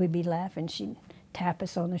and we'd be laughing, she'd tap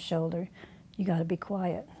us on the shoulder, "You got to be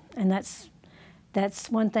quiet." And that's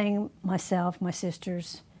one thing myself, my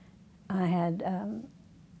sisters, I had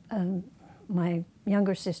my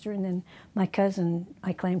younger sister, and then my cousin,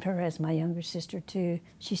 I claimed her as my younger sister too.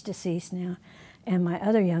 She's deceased now. And my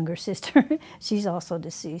other younger sister, she's also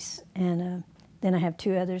deceased. And then I have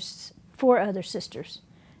four other sisters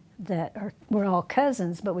that we're all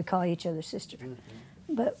cousins, but we call each other sister.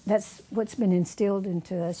 But that's what's been instilled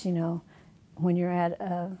into us, you know, when you're at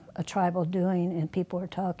a tribal doing and people are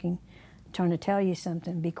talking, trying to tell you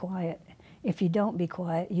something, be quiet. If you don't be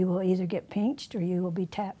quiet, you will either get pinched or you will be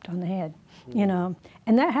tapped on the head, you know.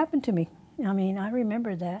 And that happened to me. I mean, I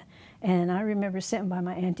remember that. And I remember sitting by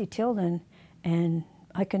my Auntie Tilden, and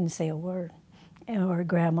I couldn't say a word. Or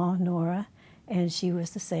Grandma Nora, and she was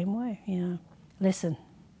the same way, you know. Listen.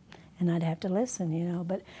 And I'd have to listen, you know.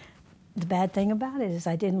 But the bad thing about it is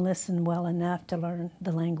I didn't listen well enough to learn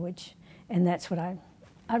the language, and that's what I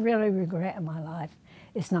really regret in my life.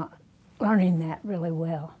 It's not learning that really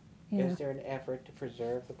well. You know? Is there an effort to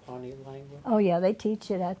preserve the Pawnee language? Oh yeah, they teach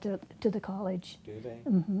it to the college. Do they?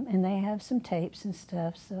 And they have some tapes and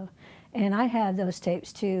stuff. So, and I have those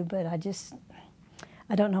tapes too, but I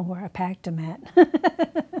don't know where I packed them at.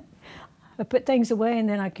 I put things away and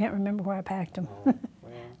then I can't remember where I packed them. Oh,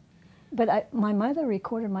 well, But my mother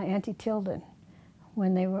recorded my Auntie Tilden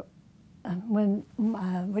when they were, what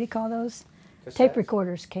do you call those? Tape cassettes?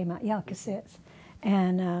 recorders came out. Yeah, cassettes.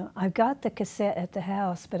 And I've got the cassette at the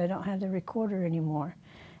house, but I don't have the recorder anymore.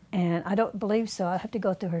 And I don't believe so. I'll have to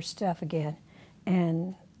go through her stuff again.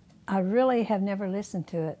 And I really have never listened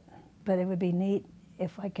to it, but it would be neat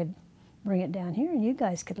if I could bring it down here and you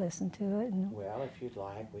guys could listen to it. And Well, if you'd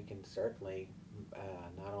like, we can certainly,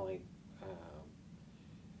 not only,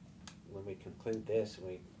 when we conclude this and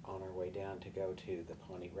we on our way down to go to the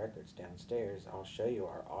Pawnee Records downstairs, I'll show you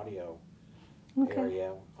our audio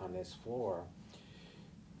area on this floor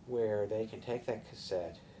where they can take that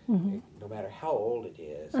cassette, no matter how old it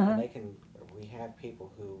is, and we have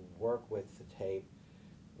people who work with the tape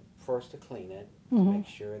first to clean it, to make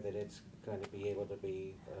sure that it's going to be able to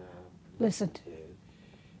be listened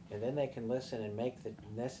to. And then they can listen and make the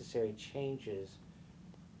necessary changes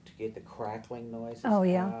to get the crackling noises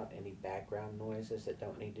out, any background noises that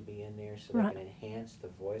don't need to be in there, so they can enhance the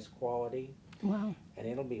voice quality. Wow. And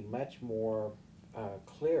it'll be much more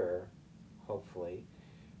clearer, hopefully,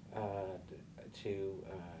 to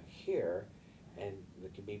hear, and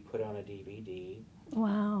it can be put on a DVD.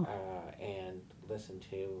 Wow. And listened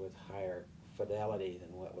to with higher fidelity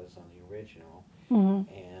than what was on the original.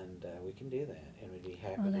 And we can do that, and we'd be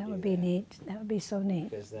happy to do that. That would be neat. That would be so neat.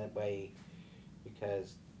 Because that way,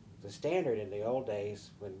 because the standard in the old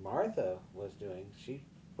days when Martha was doing, she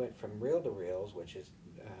went from reel to reels, which is,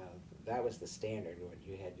 that was the standard when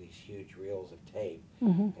you had these huge reels of tape,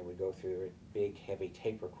 and we'd go through a big heavy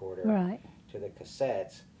tape recorder to the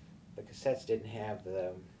cassettes. The cassettes didn't have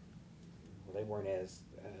the, well, they weren't as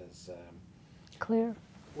clear.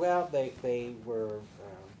 Well, they were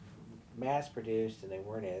mass produced, and they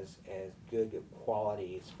weren't as good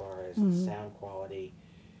quality as far as the sound quality.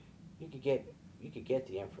 You could get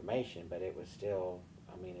the information, but it was still,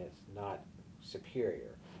 I mean, it's not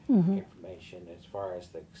superior information as far as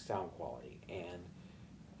the sound quality. And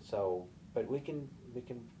so, but we can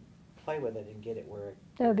play with it and get it where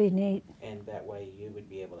that would be neat. And that way you would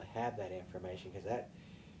be able to have that information, because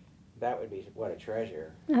that would be what a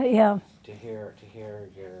treasure. Yeah. To hear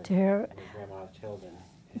your Grandma Tilden.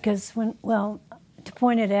 Because to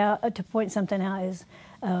point something out is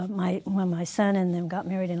when my son and them got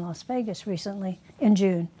married in Las Vegas recently in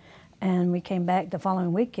June, and we came back the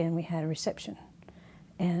following weekend. We had a reception,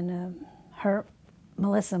 and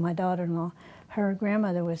Melissa, my daughter-in-law, her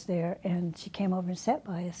grandmother was there, and she came over and sat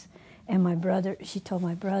by us. And she told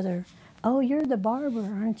my brother, "Oh, you're the barber,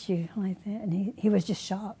 aren't you?" Like that, and he was just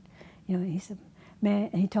shocked. You know, he said, "Man,"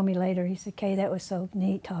 and he told me later, he said, "Kay, that was so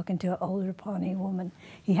neat talking to an older Pawnee woman."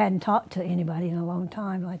 He hadn't talked to anybody in a long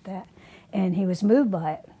time like that, and he was moved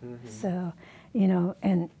by it. So, you know,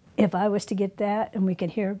 and if I was to get that and we could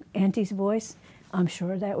hear Auntie's voice, I'm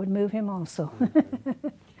sure that would move him also.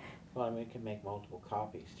 Well, I mean, we can make multiple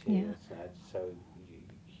copies too. Yeah. It's not, so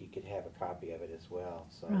he could have a copy of it as well.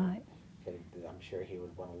 So Right. I'm sure he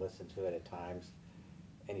would want to listen to it at times,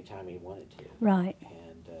 anytime he wanted to. Right.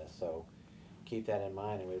 And so keep that in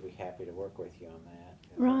mind, and we'd be happy to work with you on that.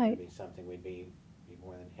 Right. That would be something we'd be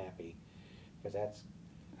more than happy, because that's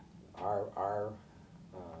our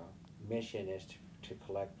mission is to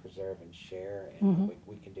collect, preserve, and share, and what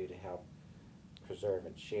we can do to help preserve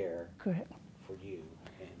and share. Correct. For you.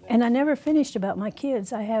 And I never finished about my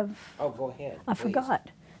kids. Oh, go ahead. I please.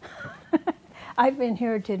 forgot. I've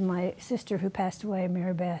inherited my sister who passed away,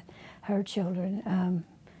 Mary Beth, her children.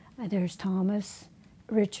 There's Thomas,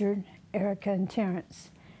 Richard, Erica, and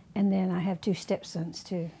Terrence. And then I have 2 stepsons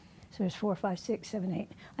too. So there's 4, 5, 6, 7,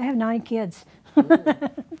 8. I have 9 kids.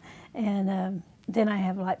 And then I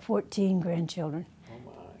have like 14 grandchildren. Oh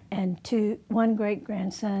my. And 1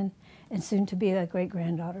 great-grandson, and soon to be a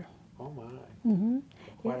great-granddaughter. Oh my.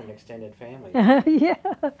 Quite an extended family. Yeah,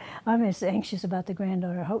 I'm as anxious about the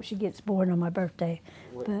granddaughter. I hope she gets born on my birthday.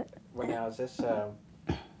 Well, now is this,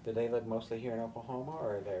 do they live mostly here in Oklahoma,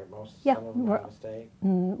 or are there Yeah, some of them out of the state?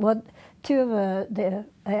 Well, 2 of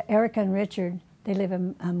Erica and Richard, they live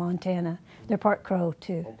in Montana. They're part Crow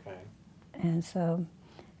too. Okay. And so,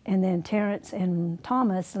 and then Terrence and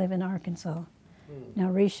Thomas live in Arkansas. Now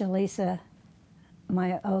Risha, Lisa,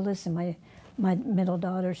 my oldest, and my middle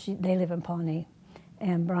daughter, they live in Pawnee.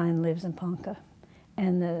 and Brian lives in Ponca.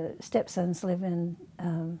 And the stepsons live in,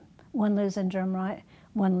 one lives in Drumright,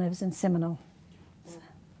 one lives in Seminole.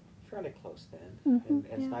 Fairly close then. And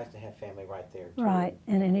it's yeah. nice to have family right there too. Right,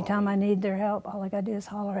 and anytime I mean, need their help, all I gotta do is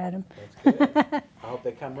holler at them. That's good. I hope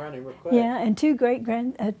they come running real quick. Yeah, and two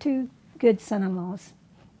good son-in-laws.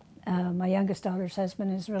 My youngest daughter's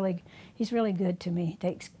husband is he's really good to me. He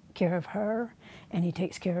takes care of her, and he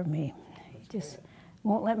takes care of me. He just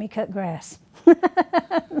won't let me cut grass.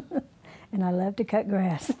 And I love to cut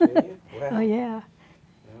grass. Do you? Well, Oh yeah,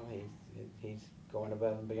 well, he's going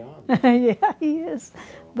above and beyond. yeah, he is. So,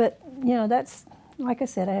 But you know, that's like I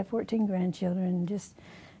said, I have 14 grandchildren, and just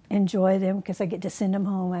enjoy them because I get to send them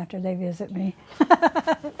home after they visit me.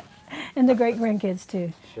 And the great grandkids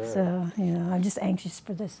too. Sure. So you know, I'm just anxious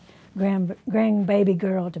for this grandbaby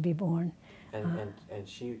girl to be born. and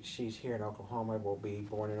she's here in Oklahoma. Will be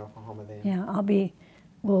born in Oklahoma then. Yeah,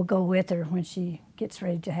 we'll go with her when she gets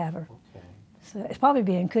ready to have her. Okay. So it's probably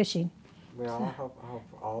be in Cushing. Well, I hope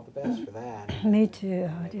all the best for that. Me too.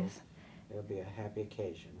 It'll be a happy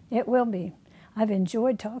occasion. It will be. I've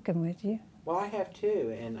enjoyed talking with you. Well, I have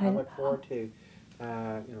too, and I look forward to,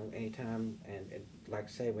 anytime, and like I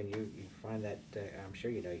say, when you find that, I'm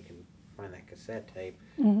sure you know you can find that cassette tape,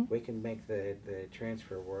 we can make the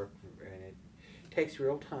transfer work, and it takes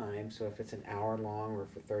real time, so if it's an hour long, or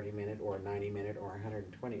for 30 minute, or 90 minute, or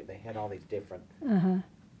 120, they had all these different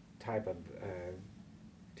type of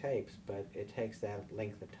tapes, but it takes that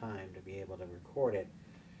length of time to be able to record it.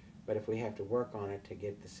 But if we have to work on it to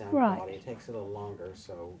get the sound quality, it takes a little longer.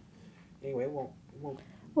 So anyway, it won't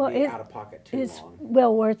be out of pocket too it's long.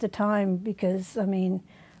 well worth the time because, I mean,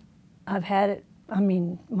 I've had it,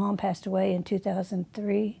 Mom passed away in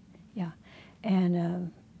 2003, yeah,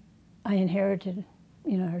 and I inherited,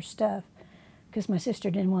 her stuff because my sister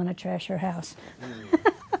didn't want to trash her house.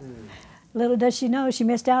 Little does she know, she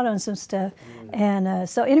missed out on some stuff. And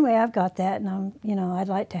so anyway, I've got that, and I'd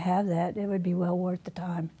like to have that. It would be well worth the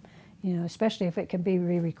time, especially if it could be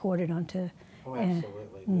re-recorded onto. Oh,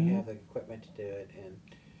 absolutely. We have the equipment to do it,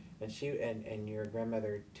 and she and your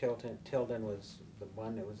grandmother Tilden was the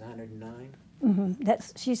one that was 109.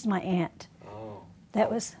 She's my aunt. Oh. That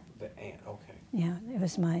was the aunt. Okay. Yeah,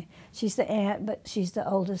 she's the aunt, but she's the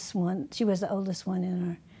oldest one. She was the oldest one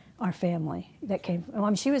in our family that came.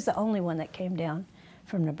 She was the only one that came down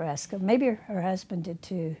from Nebraska. Maybe her husband did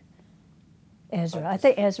too. Ezra, I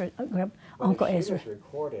think Ezra, Uncle Ezra. If she was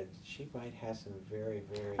recorded, she might have some very,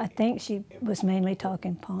 very. I think she was mainly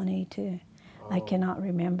talking Pawnee too. I cannot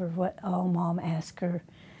remember what all Mom asked her.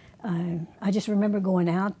 I just remember going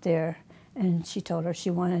out there, and she told her she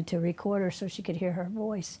wanted to record her so she could hear her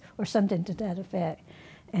voice or something to that effect.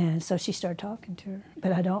 And so she started talking to her,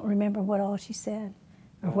 but I don't remember what all she said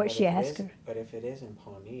or what she asked her. But if it is in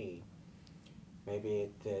Pawnee, maybe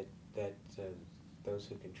that those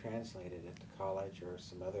who can translate it at the college or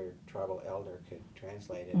some other tribal elder could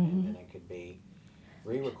translate it, and then it could be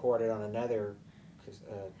re-recorded on another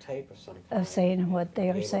tape of some kind. Of saying what they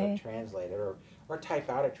are saying. Translate it or type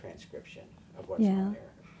out a transcription of what's on there.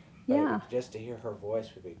 But Yeah. just to hear her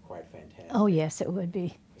voice would be quite fantastic. Oh yes, it would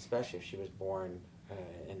be. Especially if she was born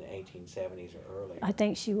in the 1870s or earlier. I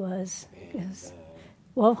think she was. And, Yes.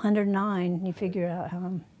 Well, 109. You figure out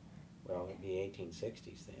how. Well, it'd be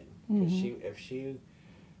 1860s then. Because if she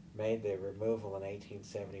made the removal in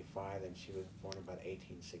 1875, then she was born about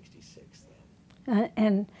 1866 then.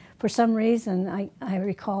 And for some reason, I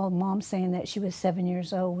recall Mom saying that she was 7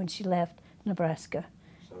 years old when she left Nebraska.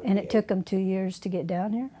 So And it took them 2 years to get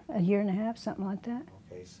down here, a year and a half, something like that.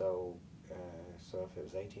 Okay, so if it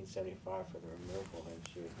was 1875 for the removal, then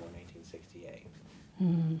she was born 1868.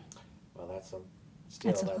 Well, that's.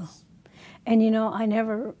 And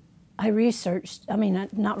I researched,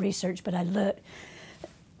 not researched, but I looked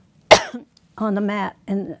on the map,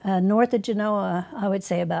 and north of Genoa, I would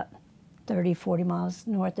say about 30, 40 miles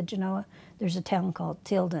north of Genoa, there's a town called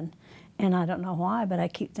Tilden. And I don't know why, but I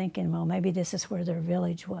keep thinking, well, maybe this is where their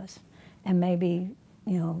village was. And maybe,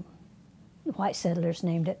 the white settlers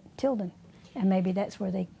named it Tilden. And maybe that's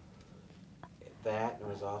where they... That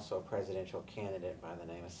was also a presidential candidate by the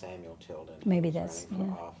name of Samuel Tilden. Maybe who was that's,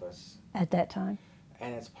 running for office. At that time.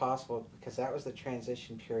 And it's possible, because that was the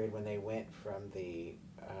transition period when they went from the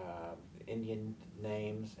Indian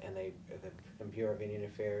names, and the Bureau of Indian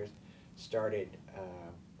Affairs started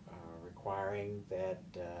requiring that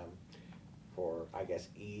for, I guess,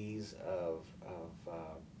 ease of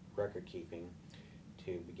record keeping,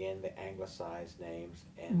 to begin the anglicized names,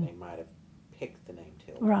 and they might have picked the name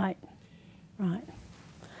Tilden. Right.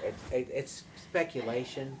 It's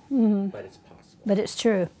speculation, but it's possible. But it's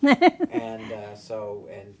true. And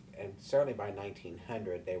and certainly by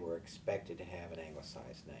 1900, they were expected to have an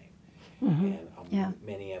anglicized name. Mhm. And Yeah.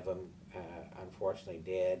 many of them unfortunately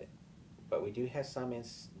did. But we do have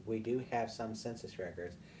some census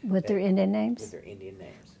records With their Indian names? with their Indian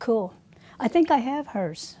names. Cool. I think I have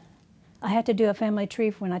hers. I had to do a family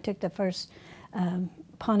tree when I took the first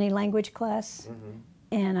Pawnee language class,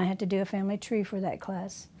 and I had to do a family tree for that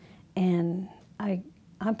class. And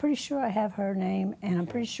I'm pretty sure I have her name, and I'm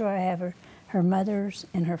pretty sure I have her mother's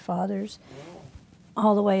and her father's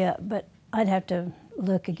all the way up. But I'd have to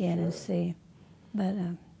look again and see. But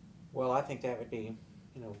well, I think that would be,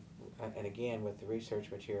 and again, with the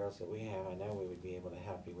research materials that we have, I know we would be able to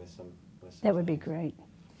help you with some. that would be things. great.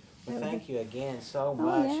 Well, thank you again so Oh,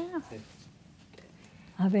 much. yeah.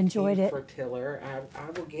 I've enjoyed it. Tefatiller. I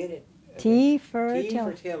will get it. Tefatiller.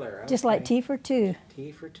 Tefatiller. Okay. Just like T for two.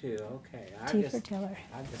 T for two. Okay. Tefatiller.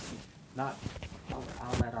 I just not.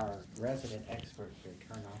 I'll let our resident expert here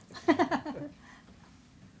turn off the camera.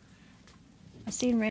 I seen